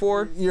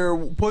 124. You're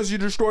Pussy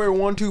Destroyer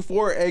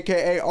 124,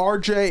 aka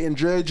RJ and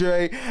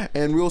JJ,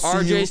 and we'll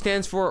see you. RJ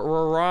stands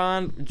for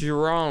Ron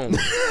Jerome.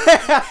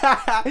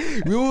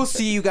 We will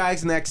see you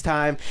guys next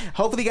time.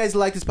 Hopefully, you guys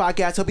like this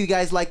podcast. Hope you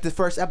guys like the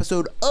first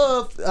episode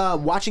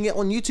of watching it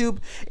on YouTube,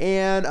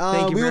 and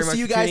we will see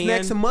you guys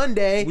next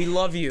Monday. We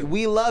love you.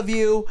 We love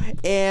you,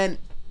 and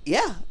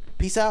yeah,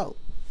 peace out.